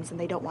violence, and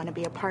they don't want to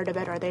be a part of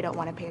it, or they don't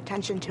want to pay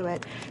attention to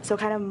it. So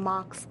it kind of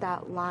mocks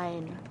that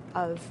line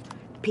of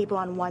people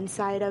on one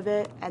side of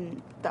it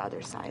and the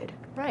other side.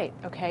 Right,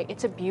 okay.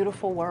 It's a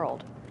beautiful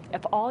world.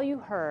 If all you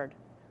heard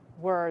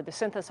were the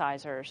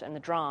synthesizers and the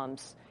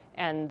drums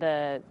and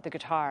the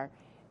guitar,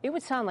 it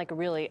would sound like a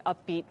really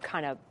upbeat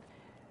kind of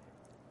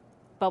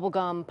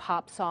bubblegum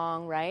pop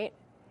song, right?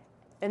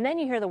 And then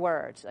you hear the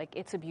words, like,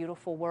 it's a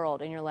beautiful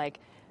world, and you're like,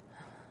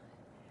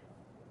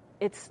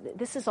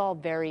 this is all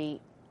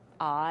very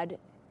odd,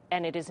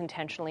 and it is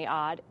intentionally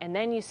odd. And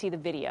then you see the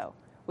video,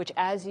 which,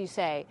 as you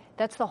say,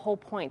 that's the whole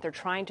point. They're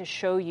trying to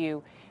show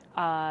you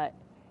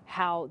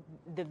how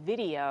the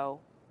video,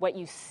 what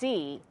you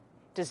see,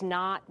 does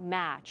not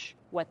match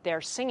what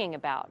they're singing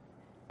about.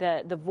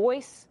 The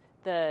voice,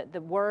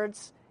 the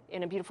words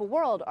in A Beautiful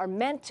World are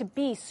meant to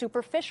be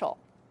superficial,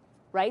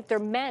 right? They're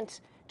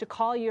meant to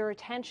call your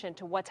attention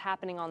to what's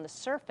happening on the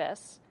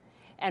surface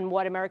and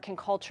what American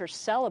culture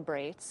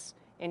celebrates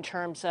in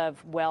terms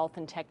of wealth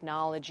and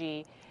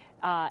technology,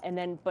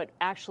 but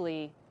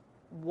actually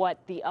what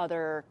the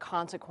other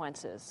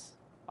consequences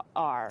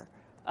are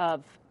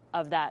of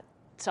that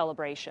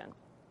celebration.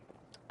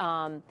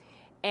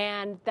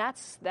 And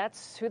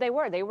that's who they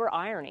were. They were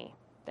irony.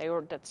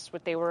 That's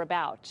what they were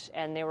about.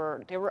 And there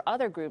were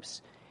other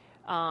groups,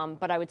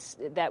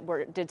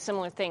 did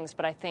similar things.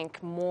 But I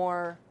think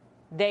more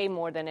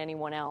than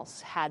anyone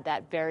else had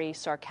that very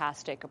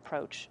sarcastic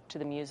approach to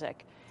the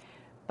music.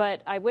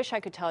 But I wish I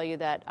could tell you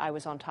that I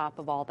was on top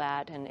of all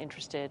that and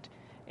interested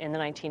in the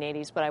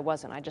 1980s, but I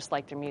wasn't. I just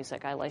liked their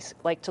music. I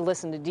like to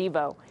listen to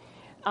Devo.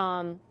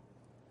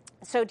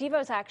 So Devo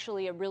is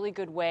actually a really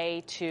good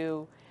way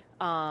to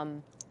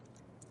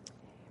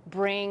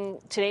bring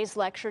today's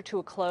lecture to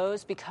a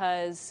close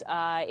because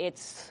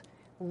it's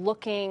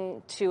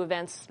looking to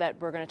events that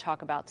we're going to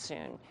talk about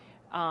soon.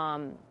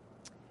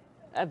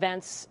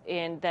 Events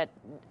that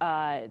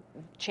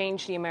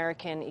changed the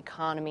American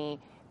economy,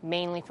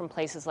 mainly from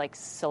places like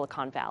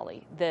Silicon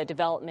Valley, the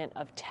development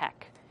of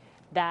tech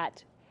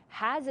that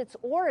has its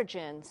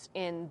origins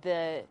in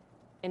the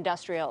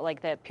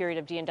the period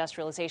of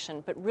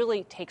deindustrialization, but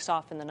really takes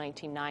off in the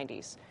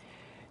 1990s.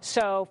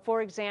 So,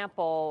 for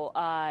example,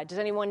 does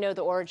anyone know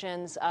the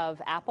origins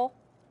of Apple?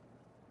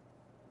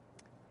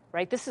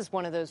 Right, this is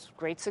one of those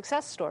great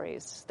success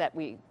stories that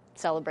we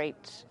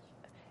celebrate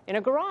in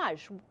a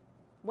garage.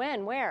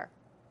 When? Where?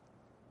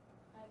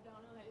 I don't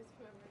know. It's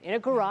whoever. In a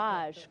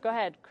garage. Go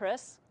ahead,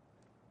 Chris.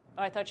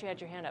 Oh, I thought you had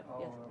your hand up.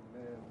 Yes.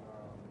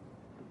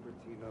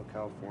 In Cupertino,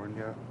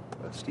 California.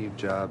 Steve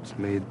Jobs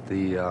made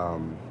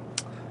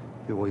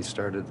he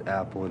started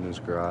Apple in his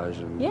garage.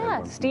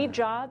 And Steve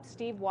Jobs,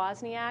 Steve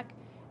Wozniak,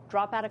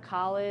 drop out of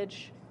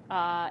college,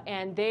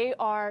 and they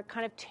are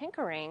kind of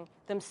tinkering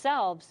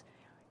themselves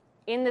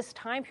in this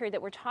time period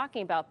that we're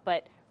talking about,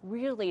 but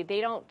really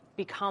they don't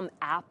become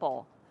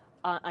Apple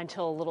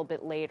until a little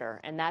bit later,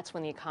 and that's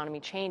when the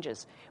economy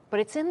changes. But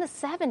it's in the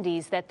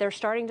 70s that they're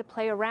starting to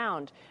play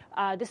around.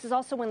 This is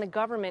also when the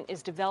government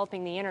is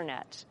developing the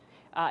internet.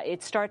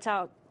 It starts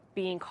out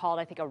being called,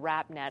 I think, a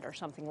RapNet or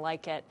something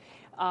like it,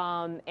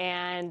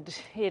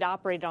 and it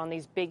operated on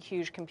these big,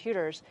 huge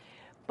computers.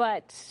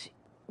 But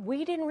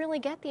we didn't really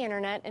get the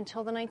internet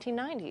until the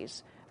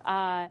 1990s.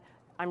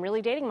 I'm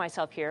really dating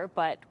myself here,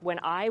 but when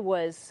I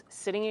was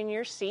sitting in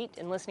your seat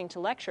and listening to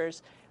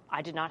lectures,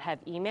 I did not have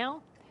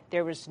email.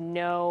 There was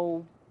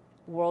no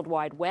World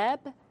Wide Web.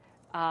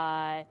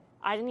 I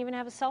didn't even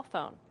have a cell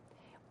phone.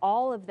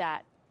 All of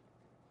that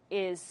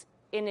is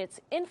in its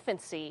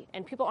infancy,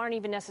 and people aren't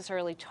even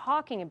necessarily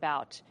talking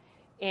about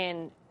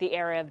in the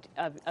era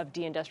of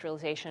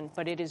deindustrialization,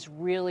 but it is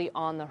really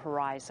on the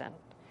horizon.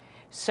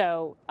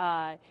 So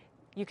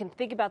you can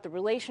think about the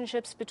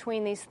relationships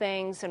between these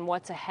things and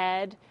what's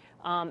ahead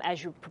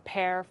as you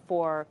prepare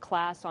for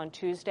class on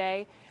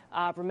Tuesday.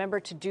 Remember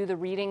to do the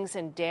readings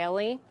in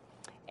daily.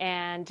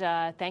 And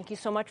thank you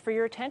so much for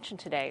your attention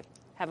today.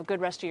 Have a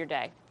good rest of your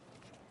day.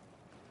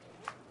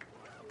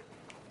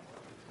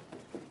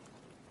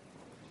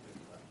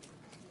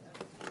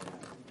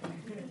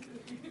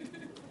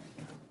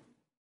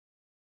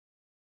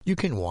 You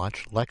can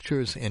watch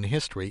Lectures in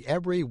History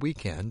every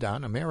weekend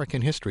on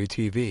American History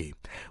TV.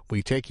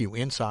 We take you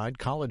inside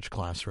college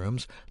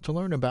classrooms to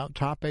learn about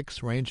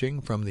topics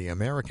ranging from the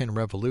American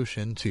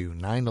Revolution to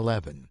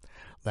 9/11.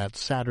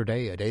 That's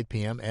Saturday at 8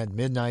 p.m. and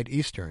midnight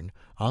Eastern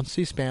on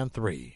C-SPAN 3.